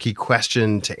a tricky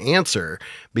question to answer,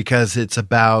 because it's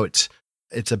about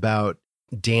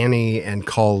Danny and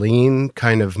Colleen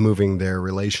kind of moving their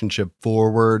relationship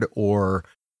forward or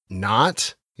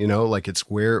not, like, it's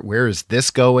where is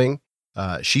this going?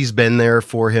 She's been there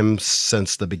for him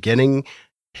since the beginning.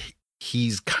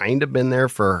 He's kind of been there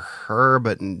for her,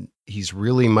 but he's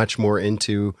really much more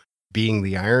into being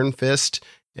the Iron Fist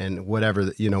and whatever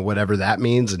that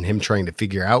means, and him trying to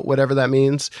figure out whatever that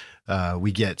means.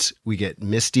 We get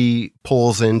Misty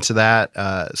pulls into that,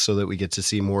 so that we get to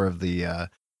see more of the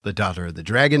Daughter of the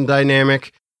Dragon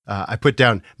dynamic. I put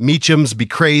down Meachums be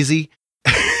crazy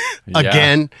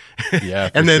again. Yeah.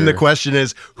 And then the question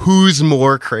is, who's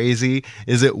more crazy?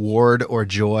 Is it Ward or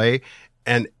Joy?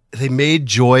 And they made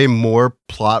Joy more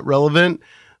plot relevant,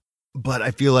 but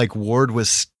I feel like Ward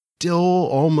was still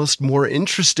almost more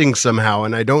interesting somehow.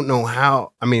 And I don't know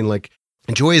how. I mean, like,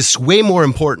 Joy is way more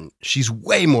important. She's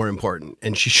way more important,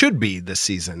 and she should be this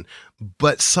season.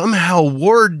 But somehow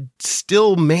Ward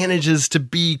still manages to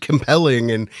be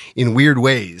compelling and in weird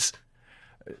ways.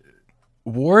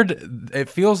 Ward, it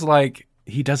feels like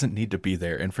he doesn't need to be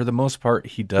there. And for the most part,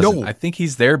 he doesn't. No. I think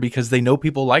he's there because they know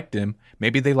people liked him.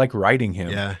 Maybe they like writing him.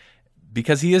 Yeah.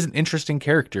 Because he is an interesting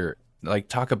character. Like,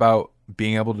 talk about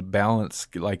being able to balance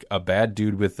like a bad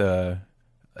dude with a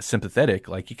sympathetic.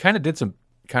 Like, he kind of did some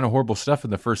kind of horrible stuff in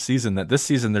the first season that this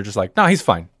season they're just like, no, he's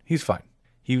fine. He's fine.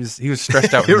 He was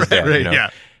stressed out. Right, dad, yeah.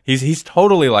 He's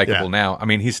totally likable now. I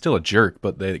mean, he's still a jerk,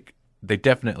 but they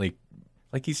definitely,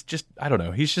 like, he's just, I don't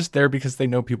know. He's just there because they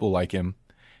know people like him,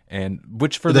 and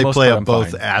which for the most part, they play up I'm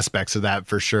both fine. aspects of that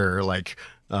for sure. Like,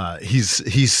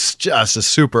 he's just a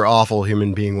super awful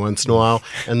human being once in a while,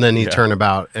 and then you turn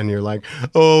about and you're like,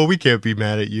 oh, we can't be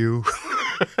mad at you.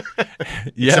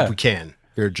 Except we can.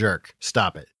 You're a jerk.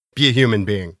 Stop it. Be a human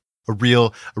being. A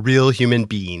real human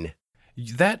being.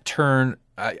 That turn,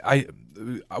 I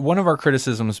one of our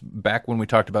criticisms back when we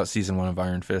talked about season 1 of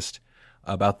Iron Fist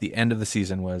about the end of the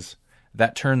season was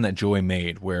that turn that Joy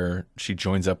made where she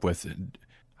joins up with,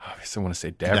 I want to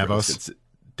say Davros. It's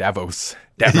Davos.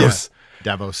 Yeah.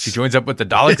 Davos. She joins up with the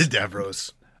Daleks.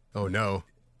 Davros. Oh no.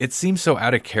 It seems so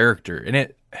out of character.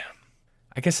 And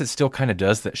I guess it still kind of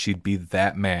does that she'd be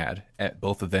that mad at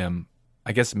both of them.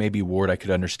 I guess maybe Ward I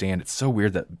could understand. It's so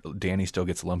weird that Danny still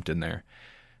gets lumped in there.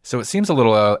 So it seems a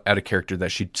little out of character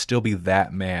that she'd still be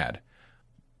that mad.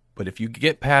 But if you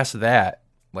get past that,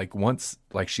 like once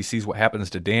like she sees what happens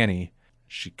to Danny,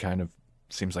 she kind of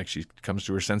seems like she comes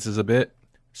to her senses a bit,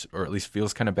 or at least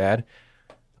feels kind of bad.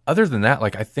 Other than that,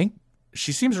 like I think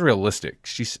she seems realistic.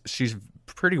 She's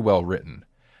pretty well written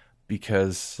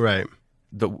because right.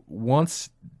 Once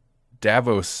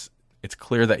Davos, it's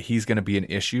clear that he's going to be an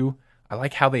issue. I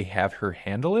like how they have her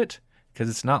handle it. Because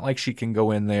it's not like she can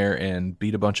go in there and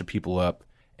beat a bunch of people up.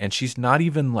 And she's not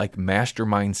even like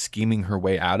mastermind scheming her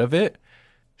way out of it.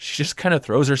 She just kind of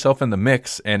throws herself in the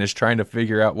mix and is trying to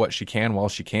figure out what she can while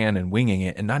she can and winging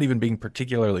it and not even being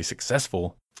particularly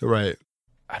successful. Right.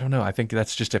 I don't know. I think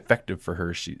that's just effective for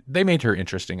her. They made her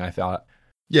interesting, I thought.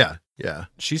 Yeah. Yeah.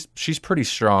 She's pretty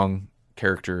strong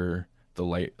character the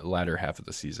latter half of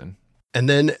the season. And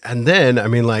then, I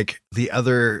mean, like the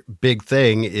other big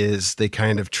thing is they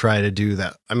kind of try to do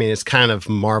that. I mean, it's kind of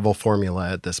Marvel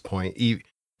formula at this point,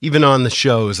 even on the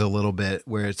shows a little bit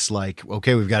where it's like,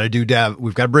 okay, we've got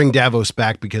to bring Davos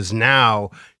back because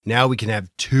now we can have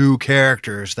 2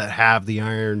 characters that have the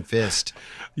Iron Fist.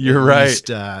 You're right. Least,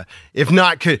 if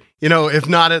not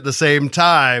at the same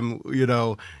time,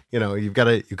 you've got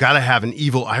to have an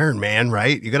evil Iron Man,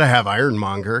 right? You got to have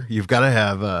Ironmonger. You've got to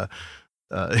have,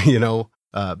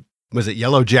 was it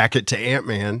Yellow Jacket to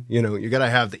Ant-Man? You got to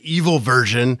have the evil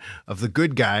version of the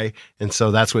good guy. And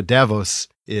so that's what Davos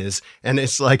is. And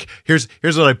it's like, here's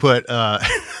what I put,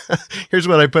 here's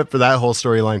what I put for that whole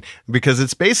storyline, because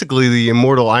it's basically the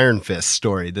Immortal Iron Fist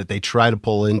story that they try to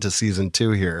pull into season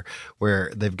 2 here,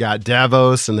 where they've got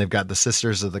Davos and they've got the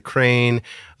Sisters of the Crane.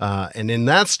 And in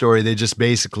that story, they just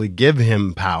basically give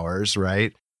him powers,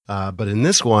 right? But in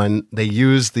this one, they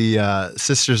use the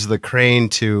Sisters of the Crane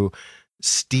to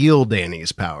steal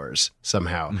Danny's powers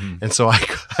somehow. Mm-hmm. And so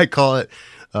I call it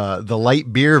the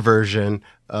light beer version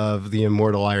of the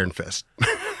Immortal Iron Fist.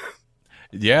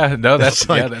 Yeah, no, that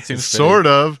seems sort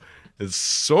of. It's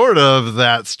sort of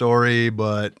that story,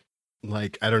 but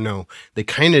like, I don't know. They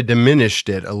kind of diminished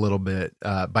it a little bit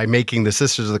by making the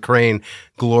Sisters of the Crane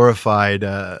glorified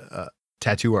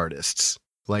tattoo artists.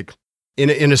 Like,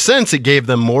 in a sense, it gave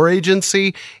them more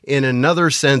agency. In another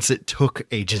sense, it took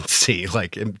agency.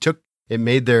 Like it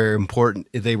made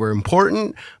they were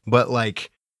important, but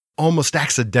like almost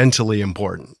accidentally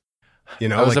important.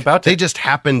 They just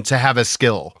happened to have a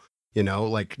skill,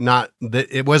 like not that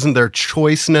it wasn't their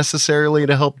choice necessarily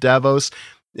to help Davos.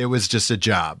 It was just a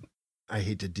job. I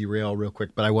hate to derail real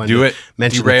quick, but I wanted to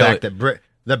mention the fact that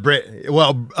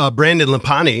Brandon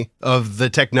Lapani of the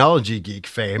Technology Geek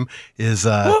fame is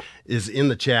in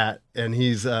the chat, and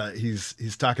he's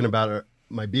talking about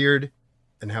my beard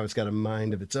and how it's got a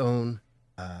mind of its own.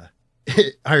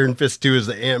 Iron Fist 2 is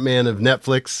the Ant-Man of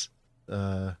Netflix,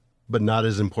 but not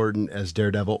as important as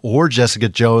Daredevil or Jessica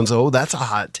Jones. Oh, that's a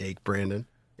hot take, Brandon.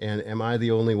 And am I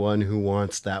the only one who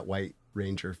wants that White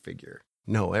Ranger figure?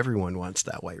 No, everyone wants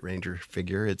that White Ranger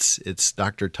figure. It's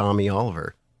Dr. Tommy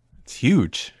Oliver. It's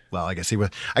huge. Well, I guess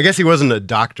he wasn't a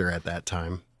doctor at that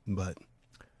time, but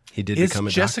he did become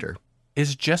a doctor.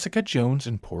 Is Jessica Jones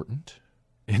important?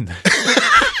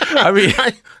 I mean,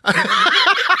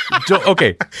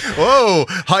 okay. Whoa,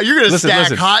 you're gonna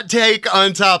stack hot take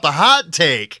on top of hot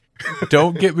take.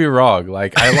 Don't get me wrong.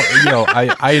 Like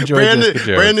I enjoy Jessica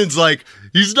Jones. Brandon's like,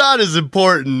 he's not as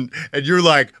important, and you're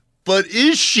like, but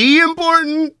is she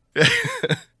important?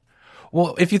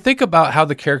 Well, if you think about how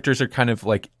the characters are kind of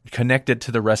like connected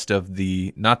to the rest of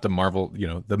not the Marvel,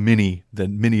 the mini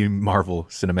Marvel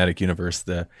Cinematic Universe,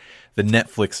 the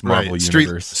Netflix Marvel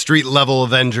universe, street level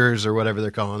Avengers or whatever they're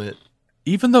calling it.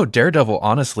 Even though Daredevil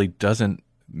honestly doesn't,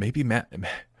 maybe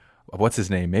what's his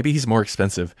name? Maybe he's more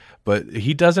expensive, but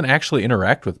he doesn't actually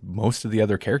interact with most of the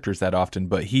other characters that often.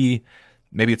 But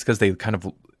maybe it's because they kind of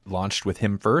launched with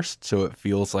him first, so it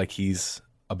feels like he's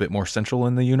a bit more central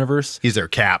in the universe. He's their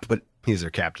Cap, but he's their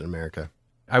Captain America.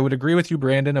 I would agree with you,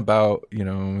 Brandon, about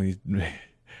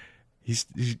he's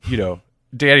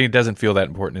Danny doesn't feel that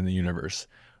important in the universe,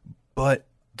 but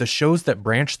the shows that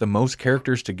branch the most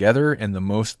characters together and the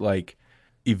most like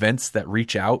events that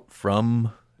reach out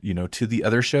from to the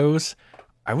other shows,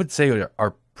 I would say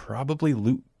are probably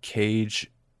Luke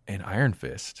Cage and Iron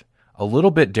Fist. A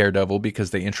little bit Daredevil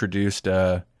because they introduced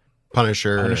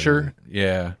Punisher.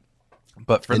 Yeah.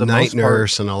 But for the the Night most part,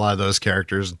 Nurse and a lot of those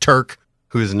characters. Turk,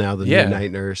 who is now the new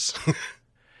Night Nurse.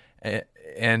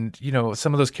 and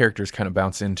some of those characters kind of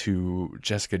bounce into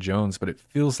Jessica Jones, but it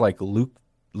feels like Luke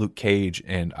Cage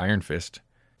and Iron Fist.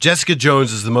 Jessica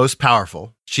Jones is the most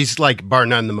powerful. She's like bar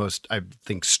none the most, I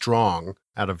think, strong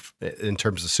in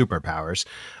terms of superpowers.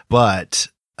 But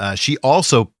she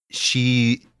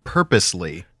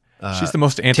purposely she's the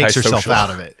most antisocial. Takes herself out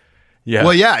of it. Yeah.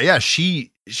 Well, yeah.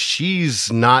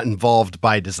 She's not involved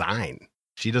by design.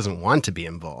 She doesn't want to be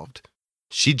involved.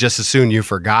 She'd just as soon you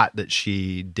forgot that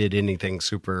she did anything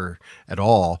super at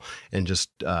all and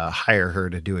just hire her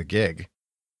to do a gig,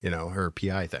 her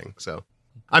PI thing. So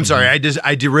I'm sorry,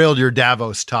 I derailed your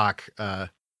Davos talk.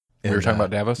 We were talking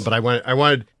about Davos, but I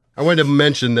wanted to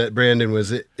mention that Brandon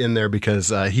was in there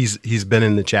because he's been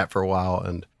in the chat for a while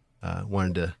and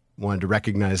wanted to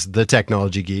recognize the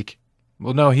technology geek.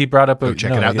 Well, no, he brought up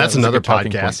check it out. That's another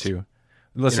podcast too.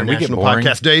 Listen, we get boring.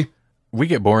 Podcast Day. We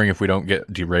get boring if we don't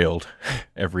get derailed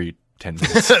every 10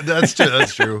 minutes. That's true.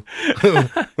 That's true.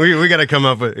 we got to come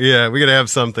up with we got to have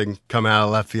something come out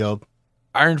of left field.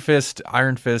 Iron Fist.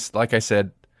 Like I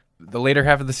said, the later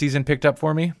half of the season picked up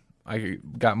for me. I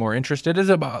got more interested. It's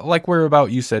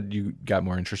about you said you got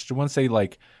more interested once they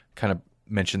kind of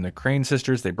mentioned the Crane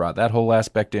sisters. They brought that whole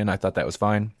aspect in. I thought that was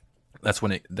fine. That's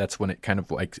when it kind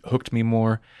of hooked me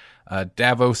more.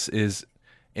 Davos is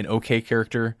an okay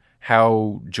character.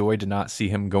 How Joy did not see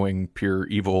him going pure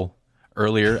evil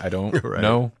earlier, I don't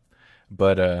know,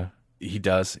 but he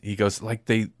does. He goes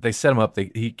they set him up.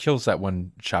 He kills that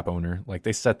one shop owner.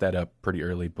 They set that up pretty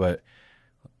early, but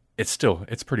it's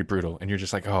pretty brutal, and you're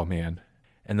just like, oh man.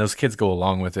 And those kids go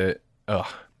along with it.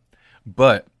 Ugh.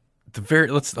 But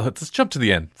let's jump to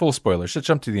the end. Full spoilers. Let's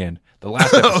jump to the end. The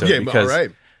last episode okay, because all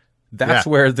right. That's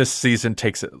where this season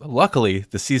takes it. Luckily,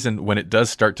 the season, when it does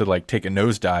start to take a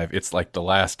nosedive, it's the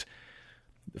last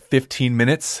 15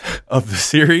 minutes of the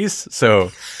series.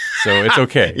 So it's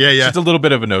okay. Yeah. It's just a little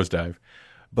bit of a nosedive.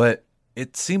 But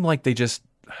it seemed like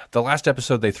the last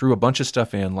episode, they threw a bunch of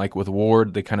stuff in. With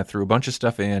Ward, they kind of threw a bunch of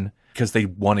stuff in because they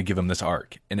want to give him this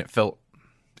arc. And it felt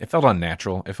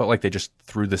unnatural. It felt like they just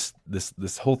threw this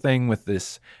whole thing with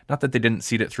this. Not that they didn't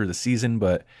seed it through the season,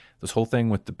 but this whole thing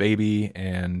with the baby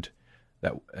and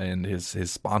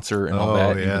his sponsor and all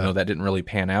that, even though that didn't really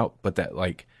pan out, but that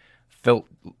felt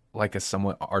like a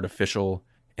somewhat artificial.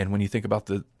 And when you think about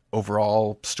the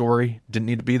overall story, didn't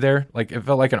need to be there. It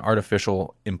felt like an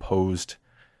artificial imposed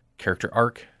character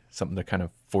arc, something to kind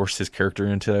of force his character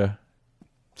into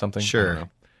something. Sure.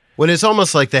 When it's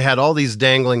almost like they had all these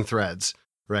dangling threads,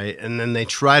 right? And then they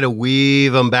try to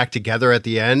weave them back together at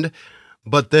the end.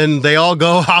 But then they all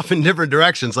go off in different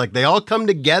directions. They all come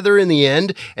together in the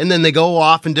end, and then they go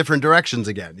off in different directions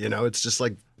again. It's just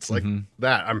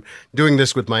that. I'm doing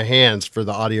this with my hands for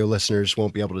the audio listeners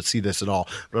won't be able to see this at all.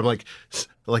 But I'm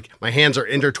my hands are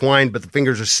intertwined, but the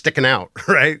fingers are sticking out,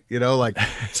 right?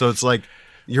 So it's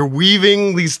you're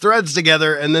weaving these threads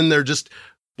together, and then they're just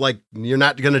you're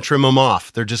not going to trim them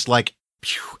off. They're just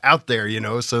out there,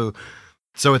 So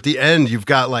at the end, you've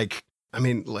got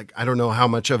I don't know how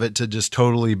much of it to just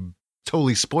totally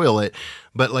spoil it,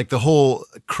 but the whole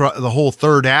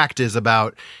third act is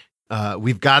about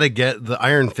we've got to get the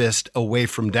Iron Fist away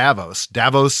from Davos.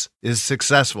 Davos is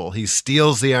successful. He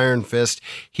steals the Iron Fist.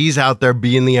 He's out there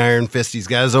being the Iron Fist. He's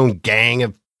got his own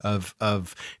gang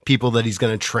of people that he's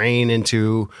going to train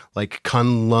into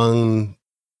Kunlun-esque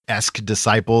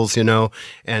disciples,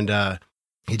 and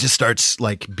he just starts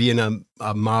being a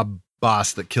mob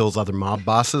boss that kills other mob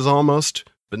bosses almost,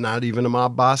 but not even a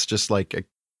mob boss. Just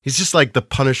he's just the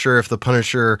Punisher if the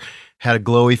Punisher had a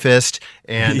glowy fist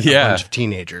and a bunch of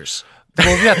teenagers.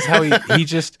 Well, yeah, that's how he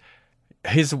just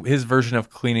his version of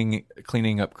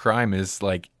cleaning up crime is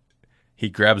he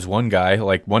grabs one guy,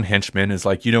 one henchman is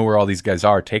where all these guys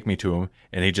are, take me to him,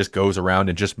 and he just goes around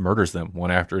and just murders them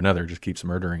one after another, just keeps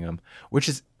murdering them, which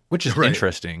is right.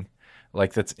 Interesting.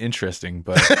 That's interesting,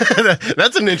 but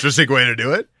that's an interesting way to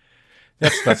do it.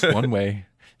 That's one way.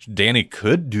 Danny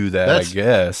could do that, I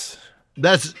guess.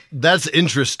 That's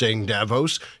interesting,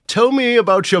 Davos. Tell me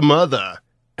about your mother.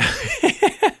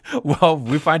 Well,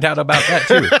 we find out about that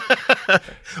too.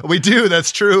 We do.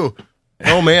 That's true.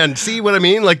 Oh man, see what I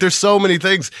mean? There's so many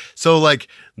things. So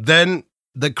then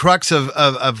the crux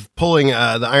of pulling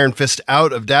the Iron Fist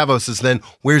out of Davos is then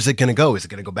where's it going to go? Is it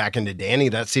going to go back into Danny?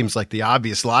 That seems like the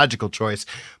obvious logical choice.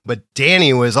 But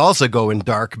Danny was also going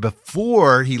dark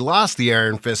before he lost the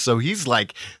Iron Fist. So he's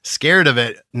like scared of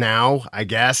it now, I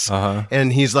guess.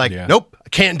 And he's like, nope, I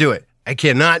can't do it. I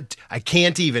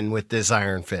can't even with this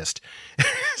Iron Fist.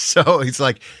 So he's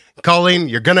like, Colleen,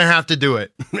 you're going to have to do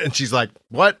it. And she's like,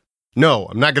 what? No,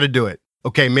 I'm not going to do it.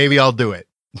 Okay, maybe I'll do it.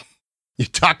 You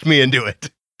talked me into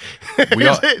it.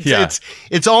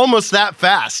 It's almost that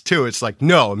fast too. It's like,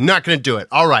 no, I'm not going to do it.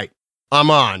 All right,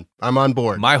 I'm on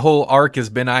board. My whole arc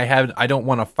has been I don't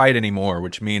want to fight anymore,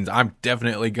 which means I'm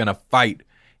definitely going to fight.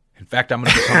 In fact, I'm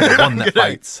going to become the one that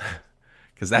fights,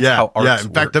 because that's how arcs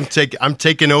In fact, I'm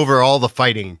taking over all the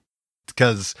fighting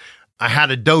because I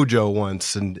had a dojo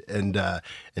once, and now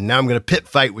I'm going to pit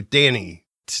fight with Danny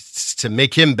to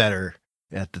make him better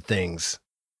at the things.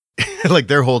 Like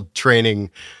their whole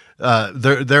training,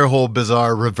 their whole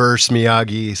bizarre reverse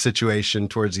Miyagi situation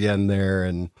towards the end there,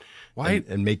 and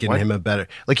making him a better.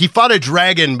 Like he fought a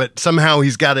dragon, but somehow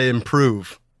he's got to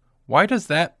improve. Why does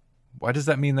that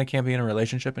mean they can't be in a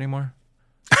relationship anymore?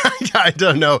 I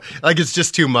don't know. Like it's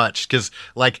just too much, because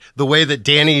like the way that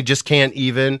Danny just can't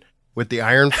even with the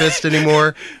Iron Fist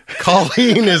anymore.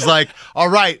 Colleen is like, all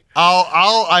right,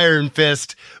 I'll Iron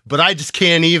Fist, but I just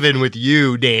can't even with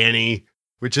you, Danny.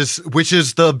 Which is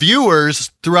the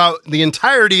viewers throughout the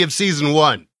entirety of season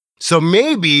 1. So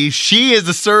maybe she is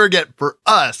a surrogate for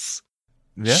us.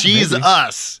 Yeah, she's maybe.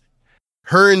 Us.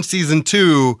 Her in season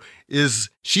 2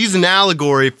 she's an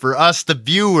allegory for us, the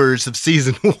viewers of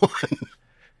season 1.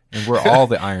 And we're all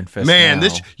the Iron Fist. Man, now.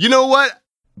 you know what?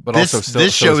 But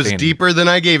this show is Danny. deeper than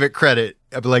I gave it credit.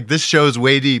 I'd be like, this show is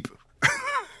way deep.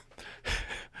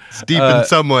 It's deep in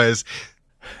some ways.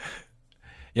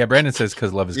 Yeah, Brandon says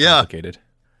because love is complicated.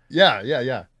 Yeah.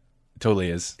 It totally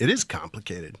is. It is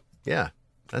complicated. Yeah,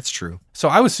 that's true. So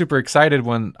I was super excited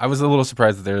when I was a little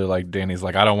surprised that they're like, Danny's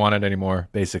like, I don't want it anymore,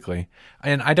 basically.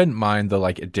 And I didn't mind the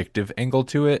like addictive angle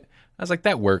to it. I was like,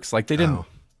 that works. Like they didn't.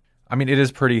 I mean, it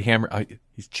is pretty hammer.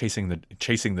 He's chasing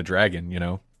the dragon, you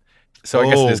know. So I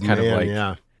guess it is kind of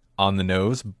like on the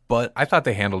nose. But I thought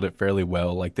they handled it fairly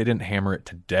well. Like they didn't hammer it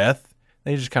to death.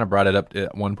 They just kind of brought it up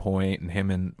at one point, and him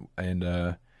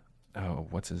and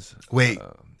what's his? Wait,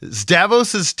 does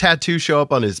Davos's tattoo show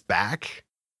up on his back?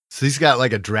 So he's got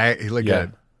like a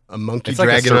monkey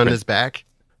dragon on his back.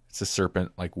 It's a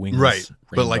serpent, like wings, right?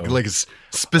 Rainbow. But like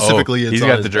specifically, he's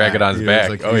got the dragon on his back.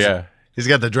 Like, he's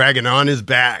got the dragon on his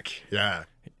back. Yeah,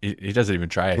 he doesn't even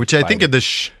try it. Which I think in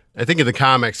the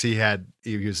comics he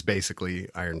was basically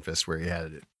Iron Fist, where he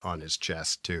had it on his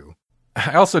chest too.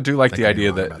 I also do like the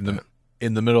idea that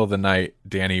in the middle of the night,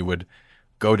 Danny would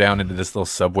go down into this little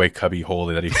subway cubby hole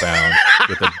that he found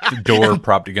with a door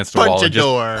propped against a wall and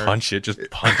just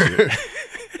punch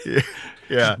it.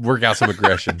 Yeah. Work out some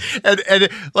aggression. and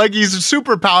like he's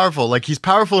super powerful. Like he's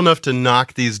powerful enough to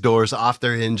knock these doors off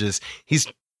their hinges. He's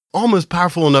almost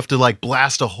powerful enough to like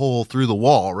blast a hole through the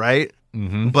wall, right?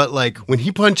 Mm-hmm. But like when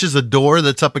he punches a door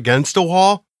that's up against a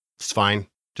wall, it's fine.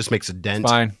 Just makes a dent.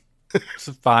 It's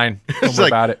fine. Don't worry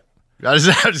about it. I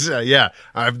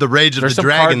have the rage of the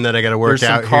dragon that I got to work out here.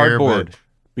 There's some cardboard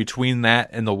between that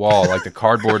and the wall. Like the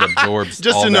cardboard absorbs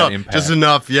just all enough, that impact. Just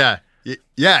enough, yeah.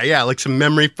 Like some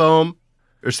memory foam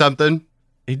or something.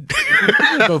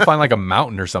 Go find like a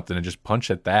mountain or something and just punch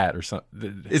at that or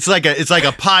something. It's like a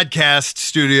podcast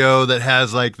studio that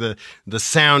has like the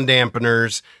sound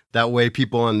dampeners. That way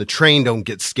people on the train don't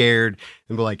get scared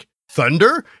and be like,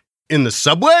 thunder in the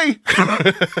subway?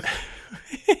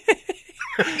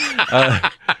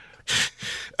 I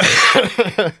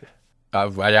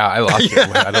lost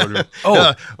it. I don't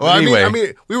know. Anyway. I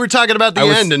mean, we were talking about the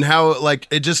end and how like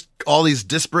it just all these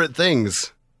disparate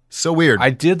things. So weird. I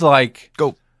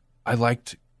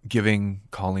liked giving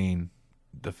Colleen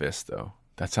the fist, though.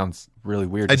 That sounds really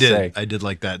weird to say. I did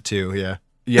like that too. Yeah.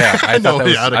 Yeah. I thought that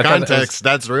was out of context.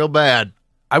 That's real bad.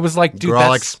 I was like, dude,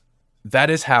 that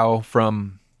is how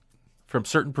from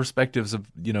certain perspectives of,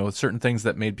 you know, certain things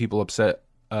that made people upset,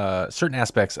 certain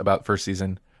aspects about first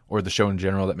season or the show in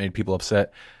general that made people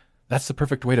upset. That's the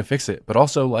perfect way to fix it. But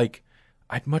also, like,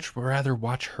 I'd much rather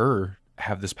watch her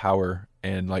have this power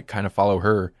and like kind of follow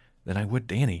her than I would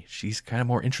Danny. She's kind of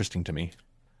more interesting to me.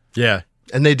 Yeah.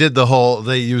 And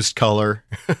they used color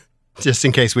just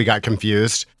in case we got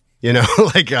confused. You know,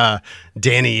 like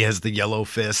Danny has the yellow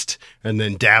fist and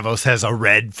then Davos has a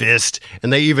red fist.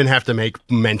 And they even have to make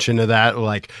mention of that.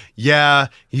 Like, yeah,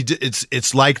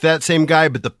 it's like that same guy,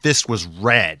 but the fist was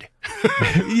red.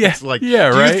 Yeah. Like, yeah,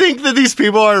 right. Do you think that these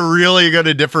people are really going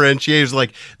to differentiate? It's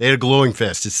like they had a glowing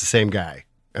fist. It's the same guy.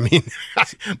 I mean,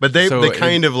 but they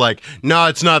kind of like, no,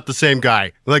 it's not the same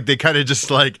guy. Like they kind of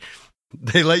just like,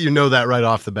 they let you know that right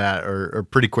off the bat or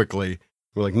pretty quickly.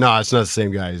 We're like, no, it's not the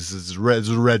same guy. It's a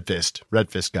Red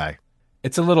Fist guy.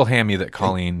 It's a little hammy that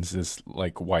Colleen's is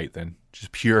like white then.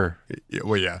 Just pure.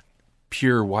 Well, yeah.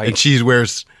 Pure white. And she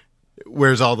wears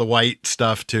all the white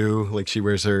stuff too. Like she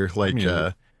wears her like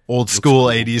old school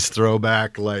 80s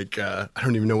throwback. Like, I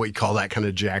don't even know what you call that kind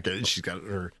of jacket. And she's got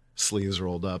her sleeves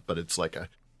rolled up, but it's like a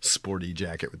sporty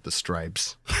jacket with the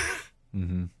stripes.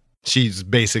 Mm-hmm. She's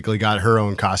basically got her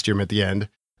own costume at the end.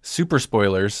 Super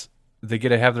spoilers. They get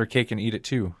to have their cake and eat it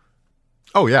too.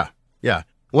 Oh, yeah. Yeah.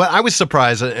 Well, I was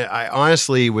surprised. I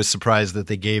honestly was surprised that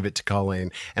they gave it to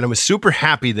Colleen. And I was super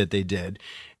happy that they did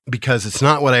because it's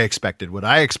not what I expected. What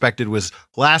I expected was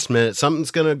last minute, something's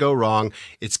going to go wrong.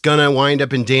 It's going to wind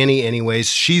up in Danny anyways.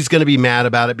 She's going to be mad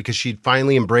about it because she'd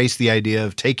finally embraced the idea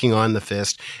of taking on the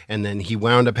fist. And then he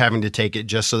wound up having to take it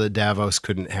just so that Davos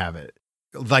couldn't have it.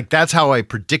 Like, that's how I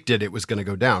predicted it was going to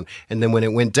go down. And then when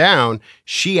it went down,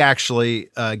 she actually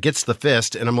gets the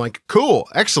fist. And I'm like, cool,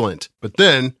 excellent. But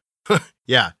then,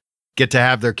 yeah, get to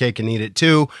have their cake and eat it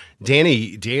too.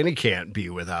 Danny can't be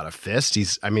without a fist. He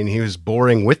was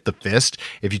boring with the fist.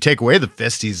 If you take away the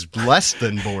fist, he's less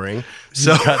than boring.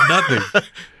 So he's got nothing.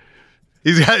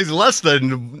 he's less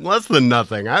than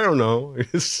nothing. I don't know.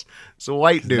 It's a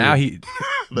white dude.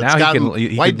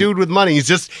 Dude with money.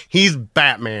 He's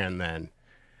Batman then.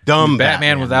 Dumb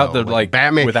Batman without the like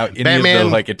Batman without any of the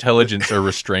like intelligence or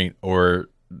restraint or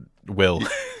will.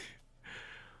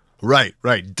 Right.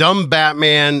 Dumb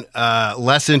Batman,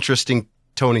 less interesting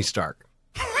Tony Stark.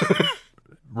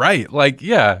 Right. Like,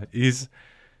 yeah, he's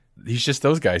just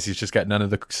those guys. He's just got none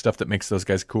of the stuff that makes those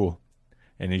guys cool.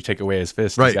 And you take away his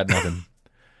fist, right. He's got nothing.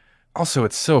 Also,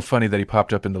 it's so funny that he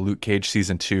popped up in the Luke Cage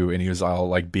season 2 and he was all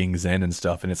like being Zen and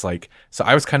stuff. And it's like, so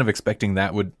I was kind of expecting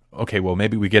that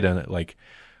maybe we get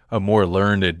a more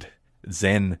learned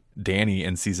Zen Danny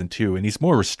in season 2. And he's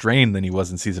more restrained than he was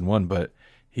in season 1, but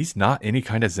he's not any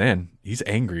kind of Zen. He's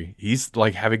angry. He's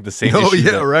like having the same issue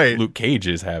that Luke Cage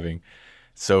is having.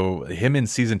 So him in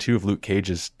season 2 of Luke Cage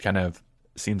is kind of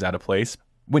seems out of place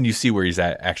when you see where he's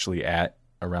actually at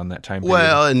around that time period.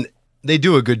 Well, and they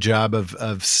do a good job of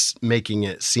making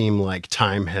it seem like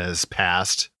time has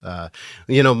passed.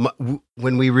 When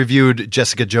we reviewed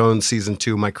Jessica Jones season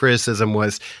 2, my criticism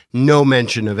was no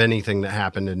mention of anything that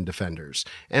happened in Defenders.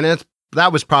 And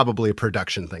that was probably a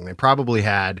production thing. They probably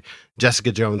had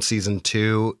Jessica Jones season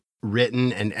 2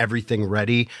 written and everything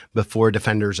ready before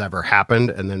Defenders ever happened.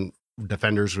 And then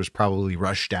Defenders was probably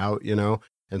rushed out,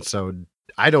 And so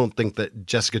I don't think that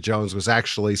Jessica Jones was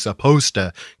actually supposed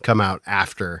to come out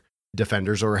after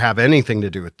Defenders or have anything to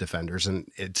do with Defenders, and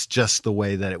it's just the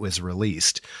way that it was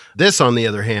released. This, on the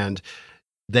other hand,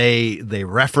 they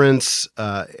reference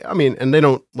and they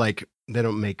don't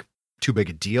make too big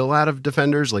a deal out of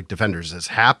Defenders. Like, Defenders has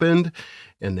happened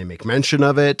and they make mention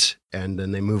of it and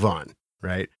then they move on,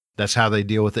 right? That's how they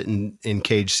deal with it in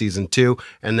Cage season 2.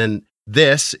 And then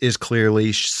this is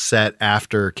clearly set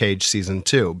after Cage season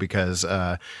 2 because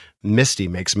Misty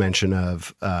makes mention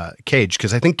of Cage,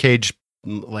 because I think Cage,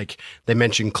 like, they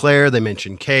mention Claire, they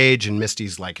mention Cage, and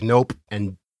Misty's like, nope,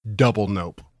 and double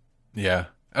nope. Yeah.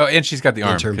 Oh, and she's got the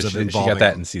arm. In terms of she got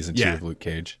that in season 2 of Luke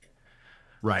Cage.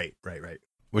 Right.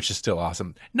 Which is still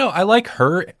awesome. No, I like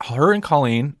her. Her and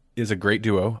Colleen is a great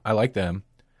duo. I like them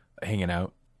hanging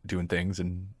out, doing things,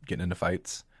 and getting into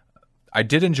fights. I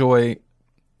did enjoy...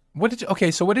 what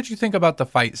did you think about the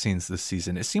fight scenes this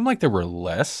season? It seemed like there were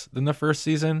less than the first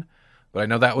season. But I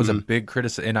know that was a big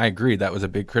criticism, and I agree, that was a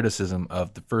big criticism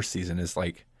of the first season, is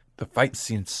like the fight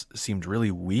scenes seemed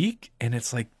really weak, and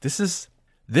it's like, this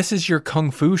is your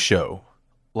kung fu show.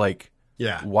 Like,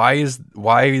 yeah, why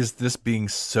is this being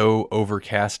so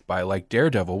overcast by like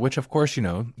Daredevil, which of course,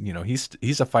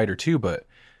 he's a fighter too, but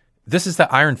this is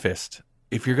the Iron Fist.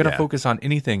 If you're going to focus on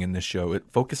anything in this show,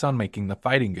 focus on making the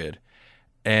fighting good.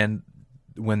 And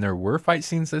when there were fight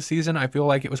scenes this season, I feel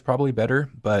like it was probably better,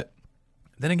 but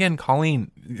then again,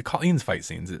 Colleen's fight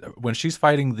scenes, when she's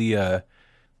fighting the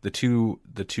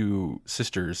two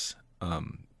sisters,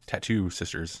 tattoo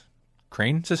sisters,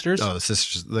 Crane sisters. Oh, the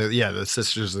sisters, the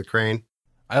sisters of the Crane.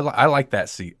 I like that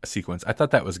sequence. I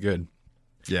thought that was good.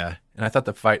 Yeah, and I thought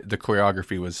the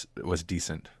choreography was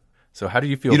decent. So how do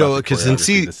you feel? Because in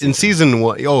season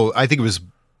 1, I think it was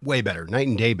way better, night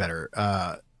and day better.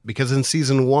 Because in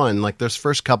season 1, like, those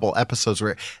first couple episodes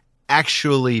were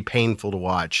actually painful to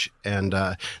watch, and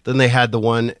then they had the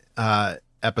one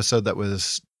episode that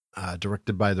was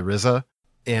directed by the RZA,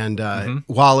 and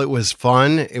while it was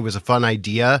fun, it was a fun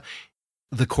idea,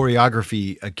 the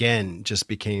choreography again just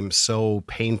became so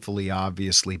painfully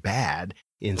obviously bad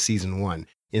in season 1.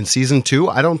 In season 2,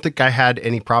 I don't think I had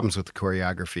any problems with the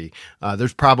choreography.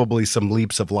 There's probably some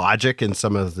leaps of logic in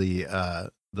some of the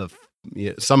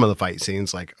fight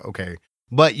scenes, like, okay,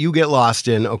 but you get lost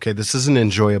in, okay, this is an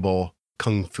enjoyable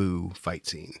kung fu fight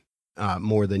scene,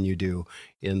 more than you do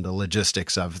in the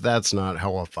logistics of that's not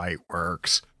how a fight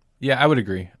works. Yeah, I would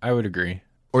agree.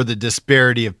 Or the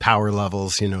disparity of power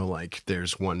levels, like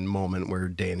there's one moment where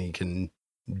Danny can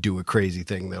do a crazy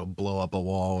thing. They'll blow up a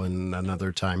wall, and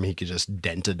another time he could just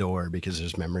dent a door because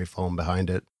there's memory foam behind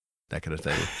it. That kind of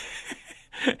thing.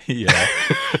 Yeah.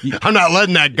 I'm not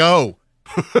letting that go.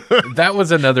 That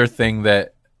was another thing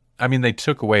that, they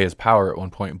took away his power at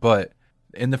one point, but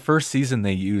in the first season,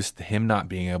 they used him not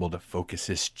being able to focus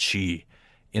his chi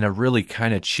in a really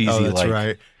kind of cheesy, that's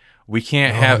right. We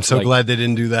can't have. I'm so glad they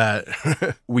didn't do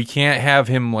that. We can't have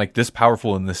him this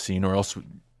powerful in this scene, or else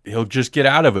he'll just get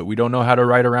out of it. We don't know how to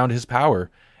ride around his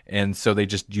power. And so they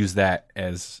just use that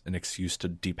as an excuse to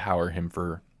depower him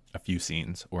for a few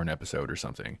scenes or an episode or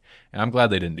something. And I'm glad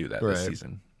they didn't do that this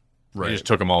season. Right. They just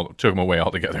took him away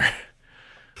altogether.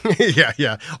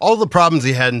 Yeah. All the problems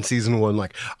he had in season 1,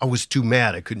 like, I was too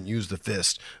mad, I couldn't use the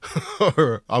fist.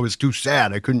 Or I was too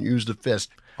sad, I couldn't use the fist.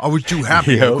 I was too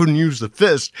happy, I couldn't use the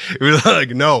fist. It was like,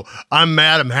 no, I'm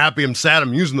mad, I'm happy, I'm sad,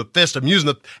 I'm using the fist.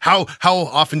 How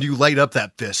often do you light up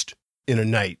that fist in a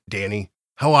night, Danny?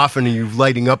 How often are you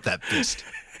lighting up that fist?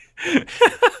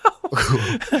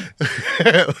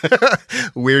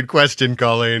 Weird question,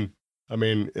 Colleen.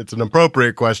 It's an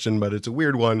appropriate question, but it's a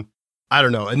weird one. I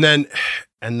don't know.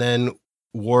 And then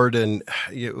Ward and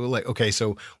okay,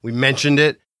 so we mentioned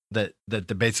it that they're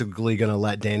basically going to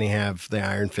let Danny have the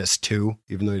Iron Fist too,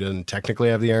 even though he doesn't technically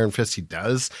have the Iron Fist. He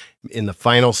does in the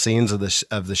final scenes of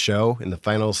the show, in the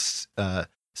final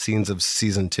scenes of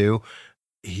season 2.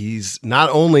 He's not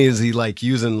only is he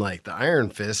using the Iron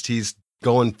Fist, he's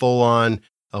going full on.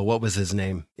 What was his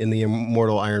name in the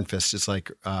Immortal Iron Fist? It's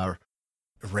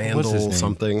Randall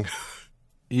something.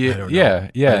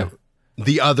 Yeah.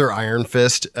 The other Iron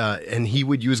Fist, and he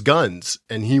would use guns,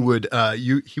 and he was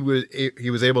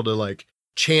able to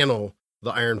channel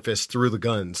the Iron Fist through the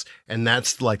guns, and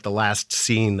that's the last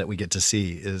scene that we get to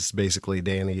see is basically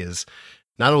Danny is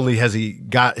not only has he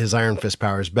got his Iron Fist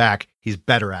powers back, he's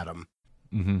better at them,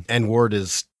 and Ward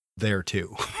is there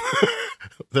too.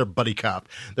 They're buddy cop.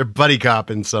 They're buddy cop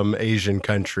in some Asian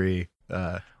country,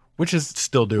 which is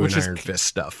still doing Iron Fist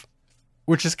stuff,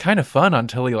 which is kind of fun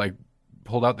until he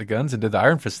pulled out the guns and did the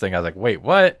Iron Fist thing. I was like, wait,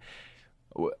 what?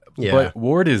 Yeah. But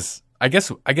Ward is, I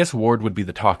guess Ward would be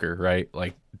the talker, right?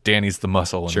 Danny's the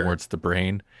muscle and Ward's the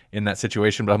brain in that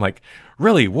situation. But I'm like,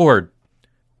 really, Ward,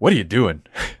 what are you doing?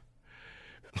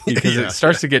 Because it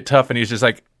starts to get tough, and he's just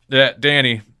like, yeah,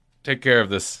 Danny, take care of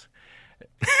this.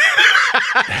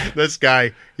 This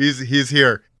guy, he's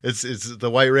here. It's the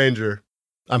White Ranger.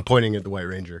 I'm pointing at the White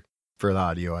Ranger for the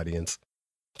audio audience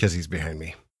because he's behind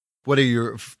me. What are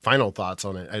your final thoughts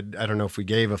on it? I don't know if we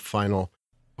gave a final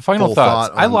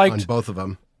thoughts. I liked on both of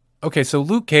them. Okay, so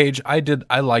Luke Cage, I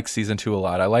like season 2 a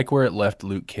lot. I like where it left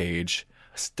Luke Cage.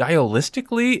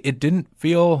 Stylistically, it didn't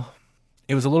feel.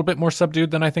 It was a little bit more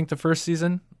subdued than I think the first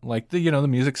season. The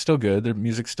music's still good. The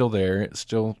music's still there. It's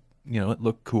still, it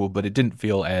looked cool, but it didn't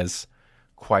feel as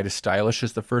quite as stylish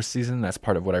as the first season. That's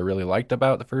part of what I really liked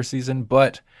about the first season,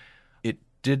 but it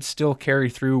did still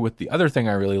carry through with the other thing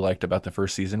I really liked about the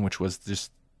first season, which was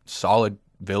just solid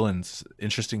villains,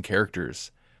 interesting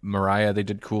characters. Mariah, they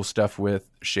did cool stuff with.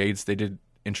 Shades, they did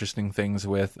interesting things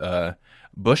with.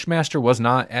 Bushmaster was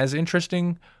not as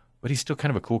interesting, but he's still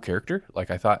kind of a cool character.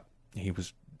 I thought he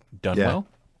was done well.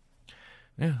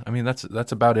 Yeah,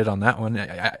 that's about it on that one.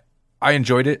 I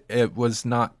enjoyed it. It was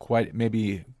not quite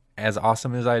maybe as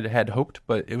awesome as I had hoped,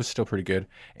 but it was still pretty good.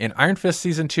 And Iron Fist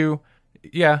season 2,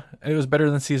 yeah, it was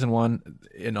better than season 1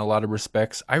 in a lot of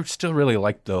respects. I still really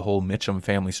liked the whole Mitchum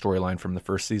family storyline from the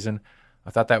first season.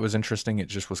 I thought that was interesting. It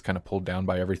just was kind of pulled down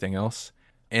by everything else.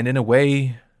 And in a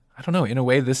way, I don't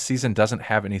know, this season doesn't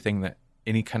have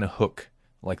any kind of hook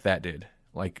like that did.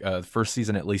 The first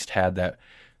season at least had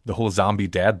the whole zombie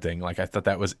dad thing. I thought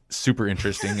that was super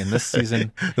interesting. And this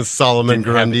season, Solomon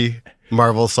Grundy,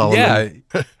 Marvel Solomon.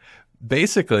 Yeah,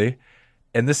 basically.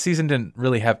 And this season didn't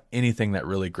really have anything that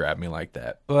really grabbed me like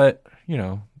that. But,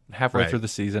 halfway through the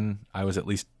season, I was at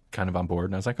least kind of on board.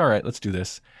 And I was like, all right, let's do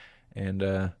this. And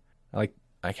I like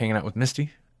hanging out with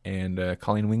Misty. And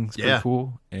Colleen Wing's pretty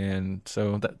cool. And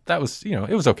so that was,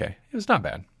 it was okay. It was not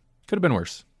bad. Could have been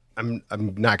worse. I'm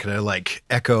not going to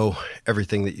echo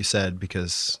everything that you said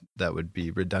because that would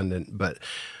be redundant. But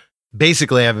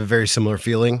basically I have a very similar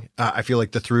feeling. I feel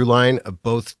like the through line of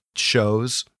both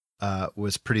shows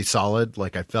was pretty solid.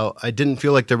 Like I didn't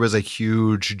feel like there was a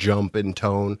huge jump in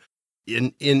tone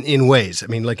in ways. I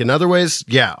mean, like in other ways,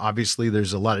 yeah, obviously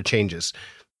there's a lot of changes.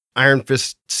 Iron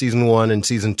Fist season 1 and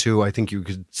season 2, I think you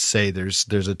could say there's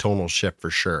a tonal shift for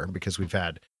sure, because we've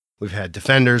had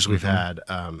Defenders, we've had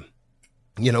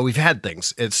we've had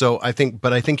things. And so I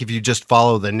think if you just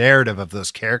follow the narrative of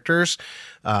those characters,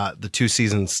 the two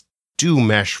seasons do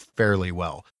mesh fairly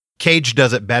well. Cage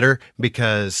does it better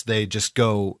because they just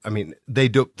go, I mean, they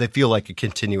feel like a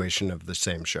continuation of the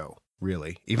same show,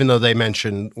 really. Even though they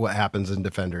mention what happens in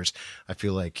Defenders, I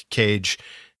feel like Cage,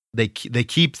 they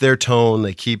keep their tone,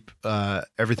 they keep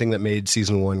everything that made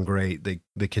season 1 great.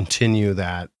 They continue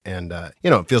that, and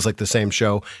it feels like the same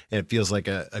show, and it feels like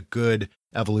a good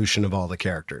evolution of all the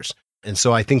characters. And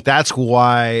so I think that's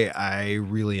why I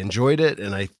really enjoyed it,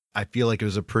 and I feel like it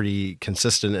was a pretty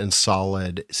consistent and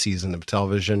solid season of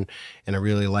television, and I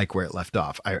really like where it left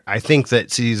off. I think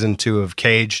that season 2 of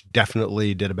Cage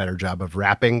definitely did a better job of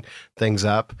wrapping things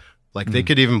up. Like they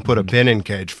could even put a pin in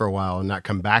Cage for a while and not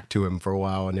come back to him for a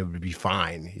while, and it would be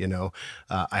fine.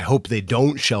 I hope they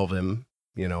don't shelve him.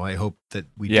 I hope that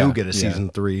we do get a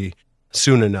season 3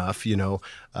 soon enough.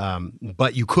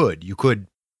 But you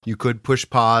could push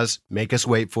pause, make us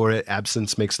wait for it.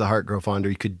 Absence makes the heart grow fonder.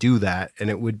 You could do that, and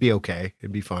it would be okay.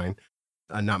 It'd be fine.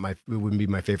 It wouldn't be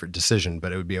my favorite decision,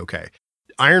 but it would be okay.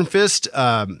 Iron Fist.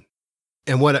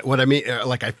 And what I mean,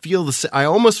 like I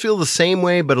almost feel the same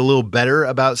way, but a little better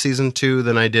about season 2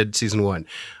 than I did season 1.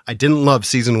 I didn't love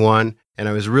season 1, and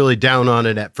I was really down on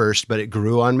it at first, but it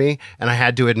grew on me, and I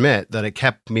had to admit that it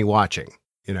kept me watching.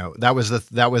 That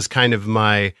was kind of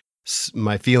my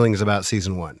feelings about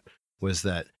season 1, was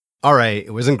that, all right,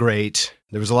 it wasn't great.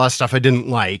 There was a lot of stuff I didn't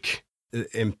like,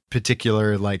 in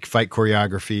particular, like fight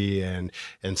choreography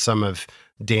and some of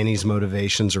Danny's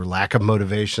motivations or lack of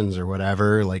motivations or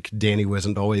whatever. Like Danny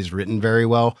wasn't always written very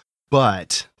well,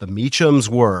 but the Meachums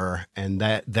were, and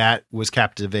that was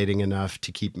captivating enough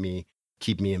to keep me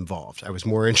involved. I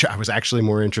was actually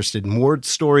more interested in Ward's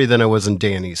story than I was in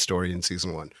Danny's story in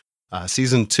season 1.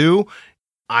 Season 2,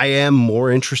 I am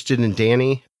more interested in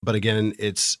Danny, but again,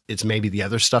 it's maybe the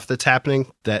other stuff that's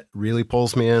happening that really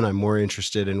pulls me in. I'm more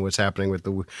interested in what's happening with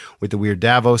the Weird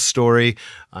Davos story.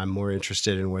 I'm more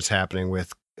interested in what's happening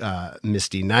with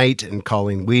Misty Knight and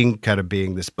Colleen Wing kind of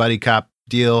being this buddy cop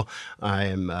deal. I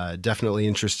am definitely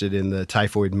interested in the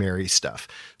Typhoid Mary stuff.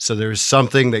 So there's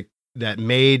something that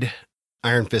made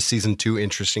Iron Fist season 2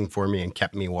 interesting for me and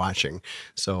kept me watching.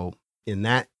 So in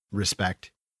that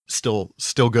respect, still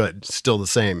good, still the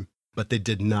same. But they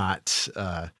did not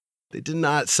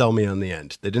sell me on the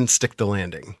end. They didn't stick the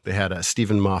landing. They had a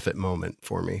Stephen Moffat moment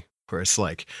for me where it's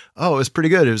like, oh, it was pretty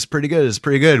good. It was pretty good. It's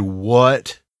pretty good.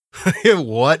 What?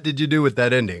 What did you do with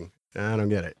that ending? I don't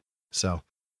get it. So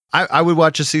I would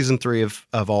watch a season 3 of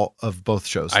both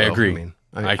shows. I agree. I mean,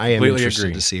 I am completely interested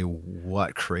agree to see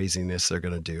what craziness they're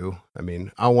going to do. I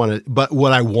mean, I want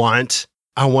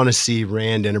to see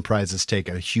Rand Enterprises take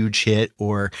a huge hit,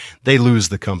 or they lose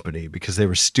the company because they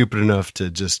were stupid enough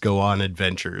to just go on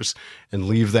adventures and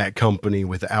leave that company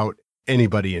without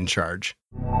anybody in charge.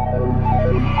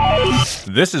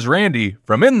 This is Randy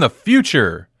from In the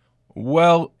Future.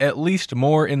 Well, at least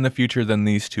more in the future than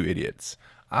these two idiots.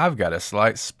 I've got a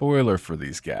slight spoiler for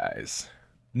these guys.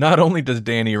 Not only does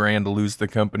Danny Rand lose the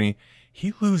company,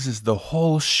 he loses the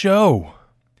whole show.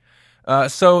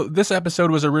 So this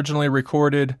episode was originally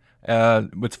recorded,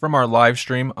 it's from our live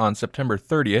stream on September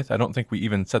 30th. I don't think we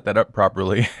even set that up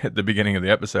properly at the beginning of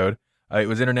the episode. It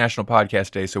was International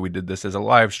Podcast Day, so we did this as a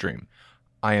live stream.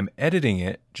 I am editing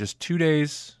it just 2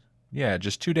 days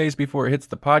before it hits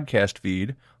the podcast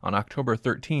feed on October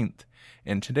 13th.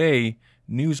 And today,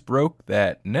 news broke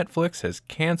that Netflix has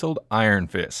canceled Iron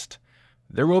Fist.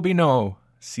 There will be no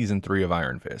season 3 of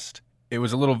Iron Fist. It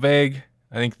was a little vague.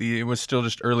 I think it was still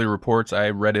just early reports. I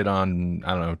read it on,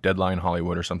 Deadline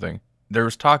Hollywood or something. There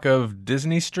was talk of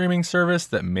Disney streaming service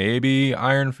that maybe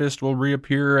Iron Fist will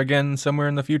reappear again somewhere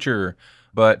in the future.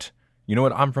 But you know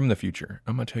what? I'm from the future.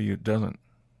 I'm going to tell you it doesn't.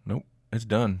 Nope, it's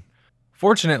done.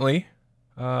 Fortunately,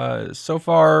 so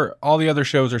far, all the other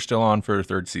shows are still on for a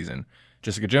third season.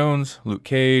 Jessica Jones, Luke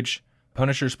Cage,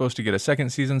 Punisher's supposed to get a second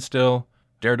season still.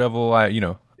 Daredevil,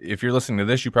 if you're listening to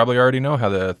this, you probably already know how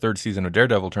the third season of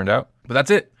Daredevil turned out. But that's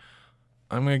it.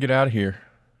 I'm going to get out of here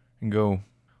and go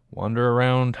wander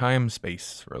around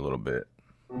time-space for a little bit.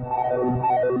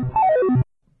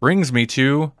 Brings me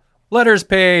to letters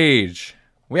page.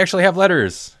 We actually have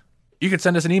letters. You could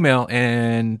send us an email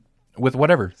and with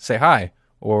whatever, say hi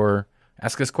or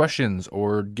ask us questions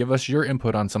or give us your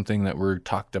input on something that we're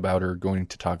talked about or going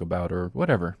to talk about or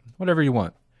whatever you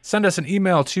want. Send us an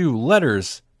email to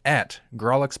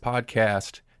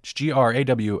letters@grawlixpodcast, it's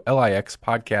GRAWLIX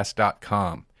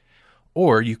podcast.com.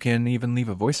 Or you can even leave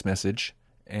a voice message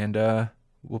and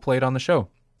we'll play it on the show.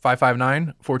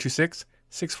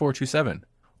 559-426-6427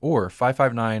 or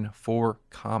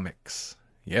 559-4comics.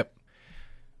 Yep.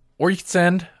 Or you can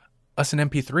send us an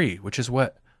MP3, which is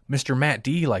what Mr. Matt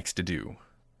D likes to do.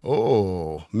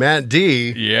 Oh, Matt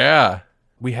D. Yeah.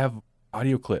 We have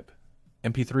audio clip,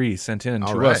 MP3 sent in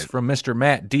to us from Mr.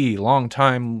 Matt D,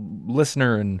 longtime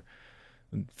listener and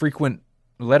frequent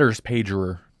letters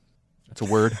pagerer. That's a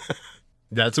word.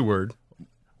 That's a word.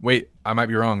 Wait, I might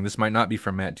be wrong. This might not be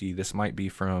from Matt D. This might be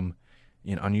from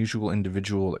an unusual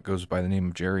individual that goes by the name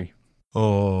of Jerry.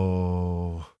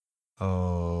 Oh.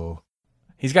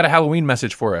 He's got a Halloween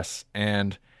message for us,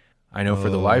 and I know for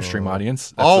the live stream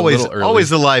audience, that's always a little early. Always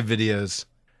the live videos.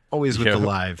 Always with the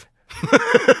live.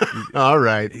 All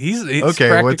right. He's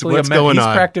okay. What's going on? He's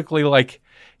practically like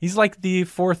he's like the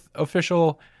fourth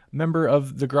official member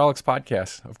of the Grawlix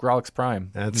podcast of Grawlix Prime.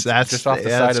 That's just off the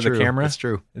side of true. the camera. That's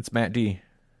true. It's Matt D.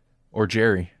 or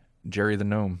Jerry the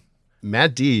gnome.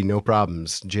 Matt D, no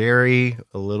problems. Jerry,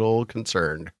 a little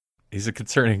concerned. He's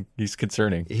concerning.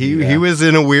 He was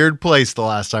in a weird place the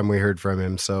last time we heard from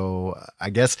him, so I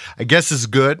guess this is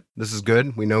good. This is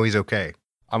good. We know he's okay.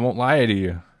 I won't lie to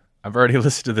you. I've already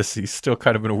listened to this. He's still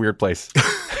kind of in a weird place.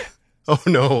 Oh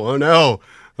no.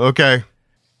 Okay.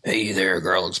 Hey there,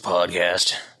 Grawlix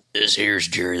Podcast. This here's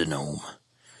Jerry the Gnome.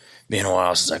 Been a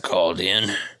while since I called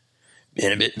in.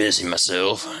 Been a bit busy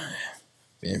myself.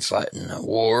 Been fighting a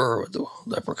war with the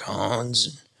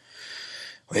leprechauns.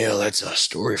 Well, that's a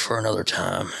story for another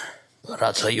time. But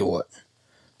I'll tell you what,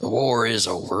 the war is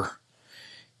over.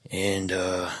 And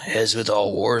as with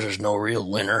all wars, there's no real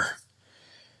winner.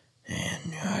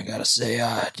 And I gotta say,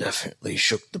 I definitely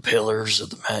shook the pillars of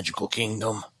the magical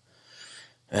kingdom.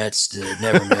 That's the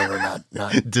never,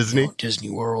 not Disney? Disney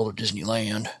World or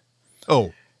Disneyland.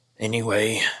 Oh.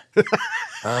 Anyway,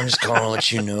 I'm just calling to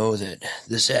let you know that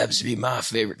this happens to be my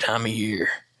favorite time of year.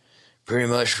 Pretty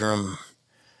much from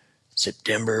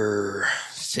September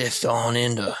 5th on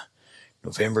into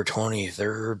November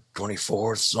 23rd,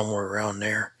 24th, somewhere around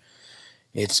there.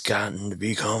 It's gotten to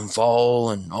become fall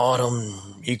and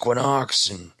autumn, equinox,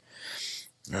 and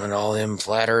all them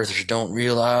flat earthers don't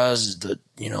realize that,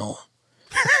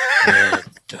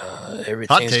 that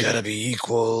everything's got to be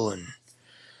equal. And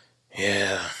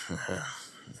yeah,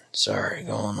 sorry,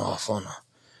 going off on a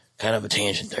kind of a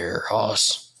tangent there,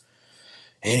 Hoss.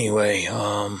 Anyway,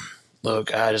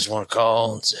 look, I just want to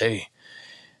call and say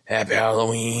happy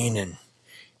Halloween and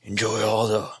enjoy all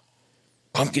the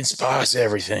pumpkin spice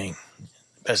everything.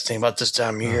 Best thing about this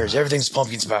time of year is everything's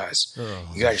pumpkin spice.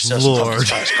 You got yourself some pumpkin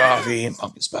spice coffee and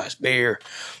pumpkin spice beer,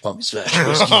 pumpkin spice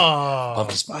whiskey,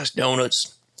 pumpkin spice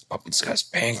donuts, pumpkin spice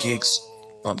pancakes,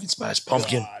 pumpkin spice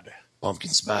pumpkin, pumpkin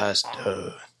spice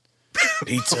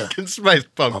pizza, Pumpkin spice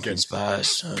pumpkin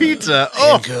spice pizza,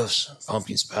 handcuffs,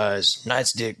 pumpkin spice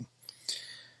nightstick.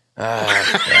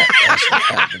 That's what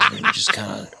happened when you just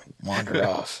kind of wandered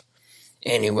off.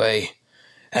 Anyway,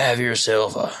 have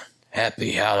yourself a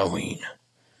happy Halloween.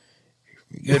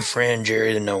 Your good friend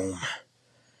Jerry the Gnome.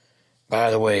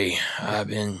 By the way, I've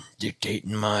been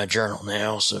dictating my journal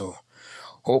now, so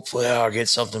hopefully I'll get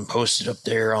something posted up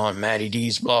there on Matty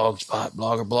D's blogspot,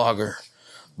 blogger,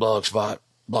 blogspot,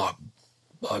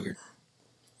 blogger.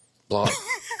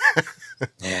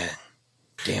 Yeah,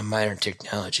 damn modern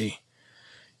technology.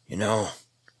 We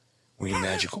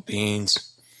magical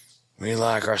beings, we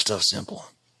like our stuff simple.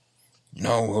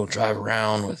 We'll drive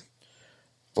around with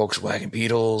Volkswagen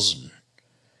Beetles and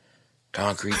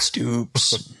concrete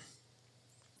stoops.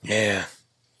 Yeah,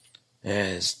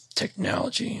 it's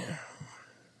technology.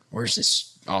 Where's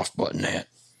this off button at?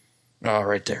 Oh,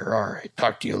 right there. All right,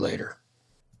 talk to you later.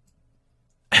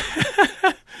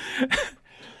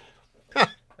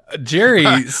 Jerry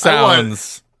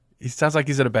sounds like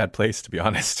he's in a bad place, to be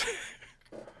honest.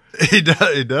 He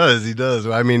does.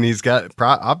 I mean, he's got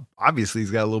obviously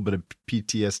he's got a little bit of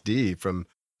PTSD from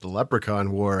the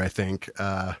Leprechaun War. I think.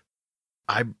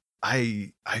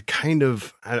 I kind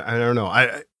of I don't know.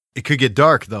 It could get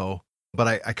dark though,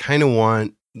 but I kind of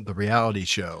want the reality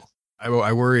show.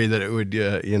 I worry that it would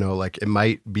like it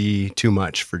might be too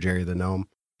much for Jerry the Gnome.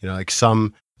 Like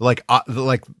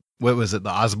what was it? The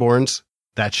Osbournes.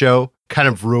 That show kind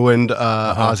of ruined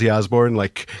Ozzy Osbourne,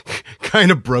 like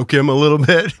kind of broke him a little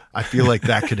bit. I feel like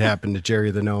that could happen to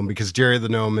Jerry the Gnome because Jerry the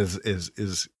Gnome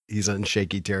is he's on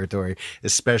shaky territory,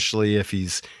 especially if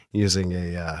he's using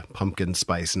a pumpkin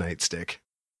spice nightstick.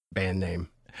 Band name.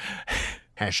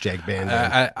 Hashtag band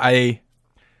name.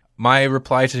 My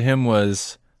reply to him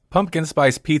was pumpkin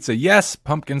spice pizza. Yes,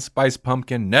 pumpkin spice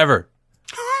pumpkin. Never.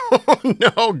 Oh,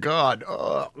 no, God.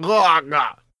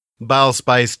 God. Bile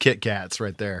spice Kit Kats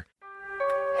right there.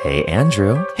 Hey,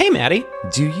 Andrew. Hey, Maddie.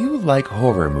 Do you like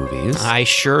horror movies? I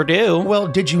sure do. Well,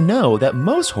 did you know that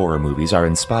most horror movies are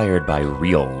inspired by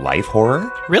real-life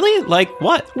horror? Really? Like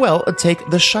what? Well, take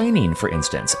The Shining, for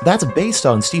instance. That's based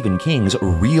on Stephen King's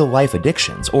real-life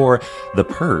addictions, or The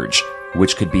Purge,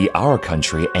 which could be our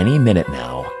country any minute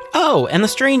now. Oh, and The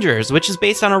Strangers, which is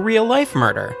based on a real-life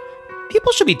murder.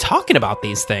 People should be talking about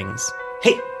these things.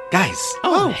 Hey, guys.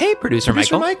 Oh, hey, Producer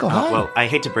Michael. Hi. Well, I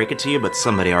hate to break it to you, but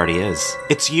somebody already is.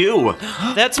 It's you.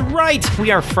 That's right. We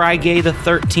are Friday the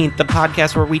 13th, the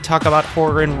podcast where we talk about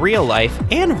horror in real life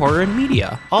and horror in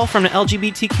media, all from an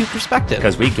LGBTQ perspective.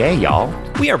 Because we gay, y'all.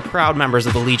 We are proud members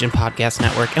of the Legion Podcast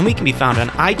Network, and we can be found on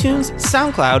iTunes,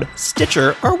 SoundCloud,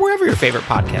 Stitcher, or wherever your favorite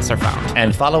podcasts are found.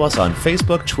 And follow us on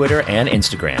Facebook, Twitter, and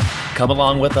Instagram. Come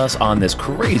along with us on this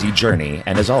crazy journey,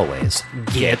 and as always,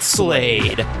 Get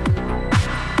slayed.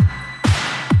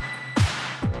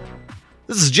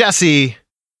 This is Jesse.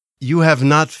 You have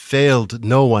not failed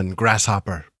no one,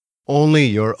 Grasshopper. Only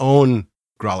your own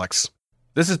Grolix.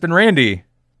 This has been Randy.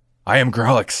 I am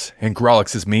Grolix, and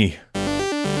Grolix is me.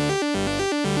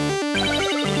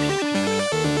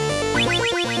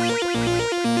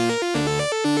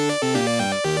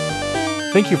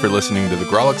 Thank you for listening to the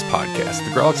Grolix Podcast.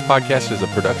 The Grolix Podcast is a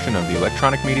production of the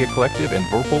Electronic Media Collective and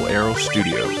Vorpal Arrow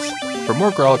Studios. For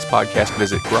more Grolix Podcast,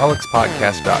 visit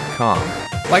grolixpodcast.com.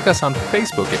 Like us on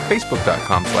Facebook at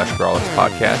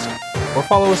facebook.com/grolixpodcast, or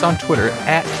follow us on Twitter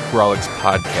at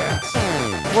grolixpodcast.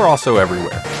 We're also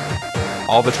everywhere.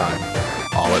 All the time.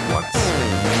 All at once.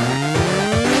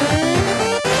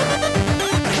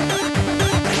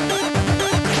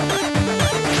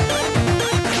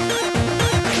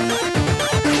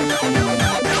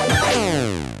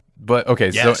 But okay,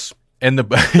 Yes. so and the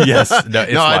yes, no,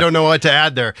 it's No, I live. don't know what to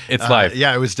add there. It's live.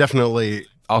 Yeah, it was definitely...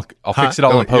 I'll fix it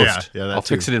all in Oh, post. yeah, that I'll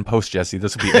fix too. it in post, Jesse.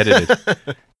 This will be edited.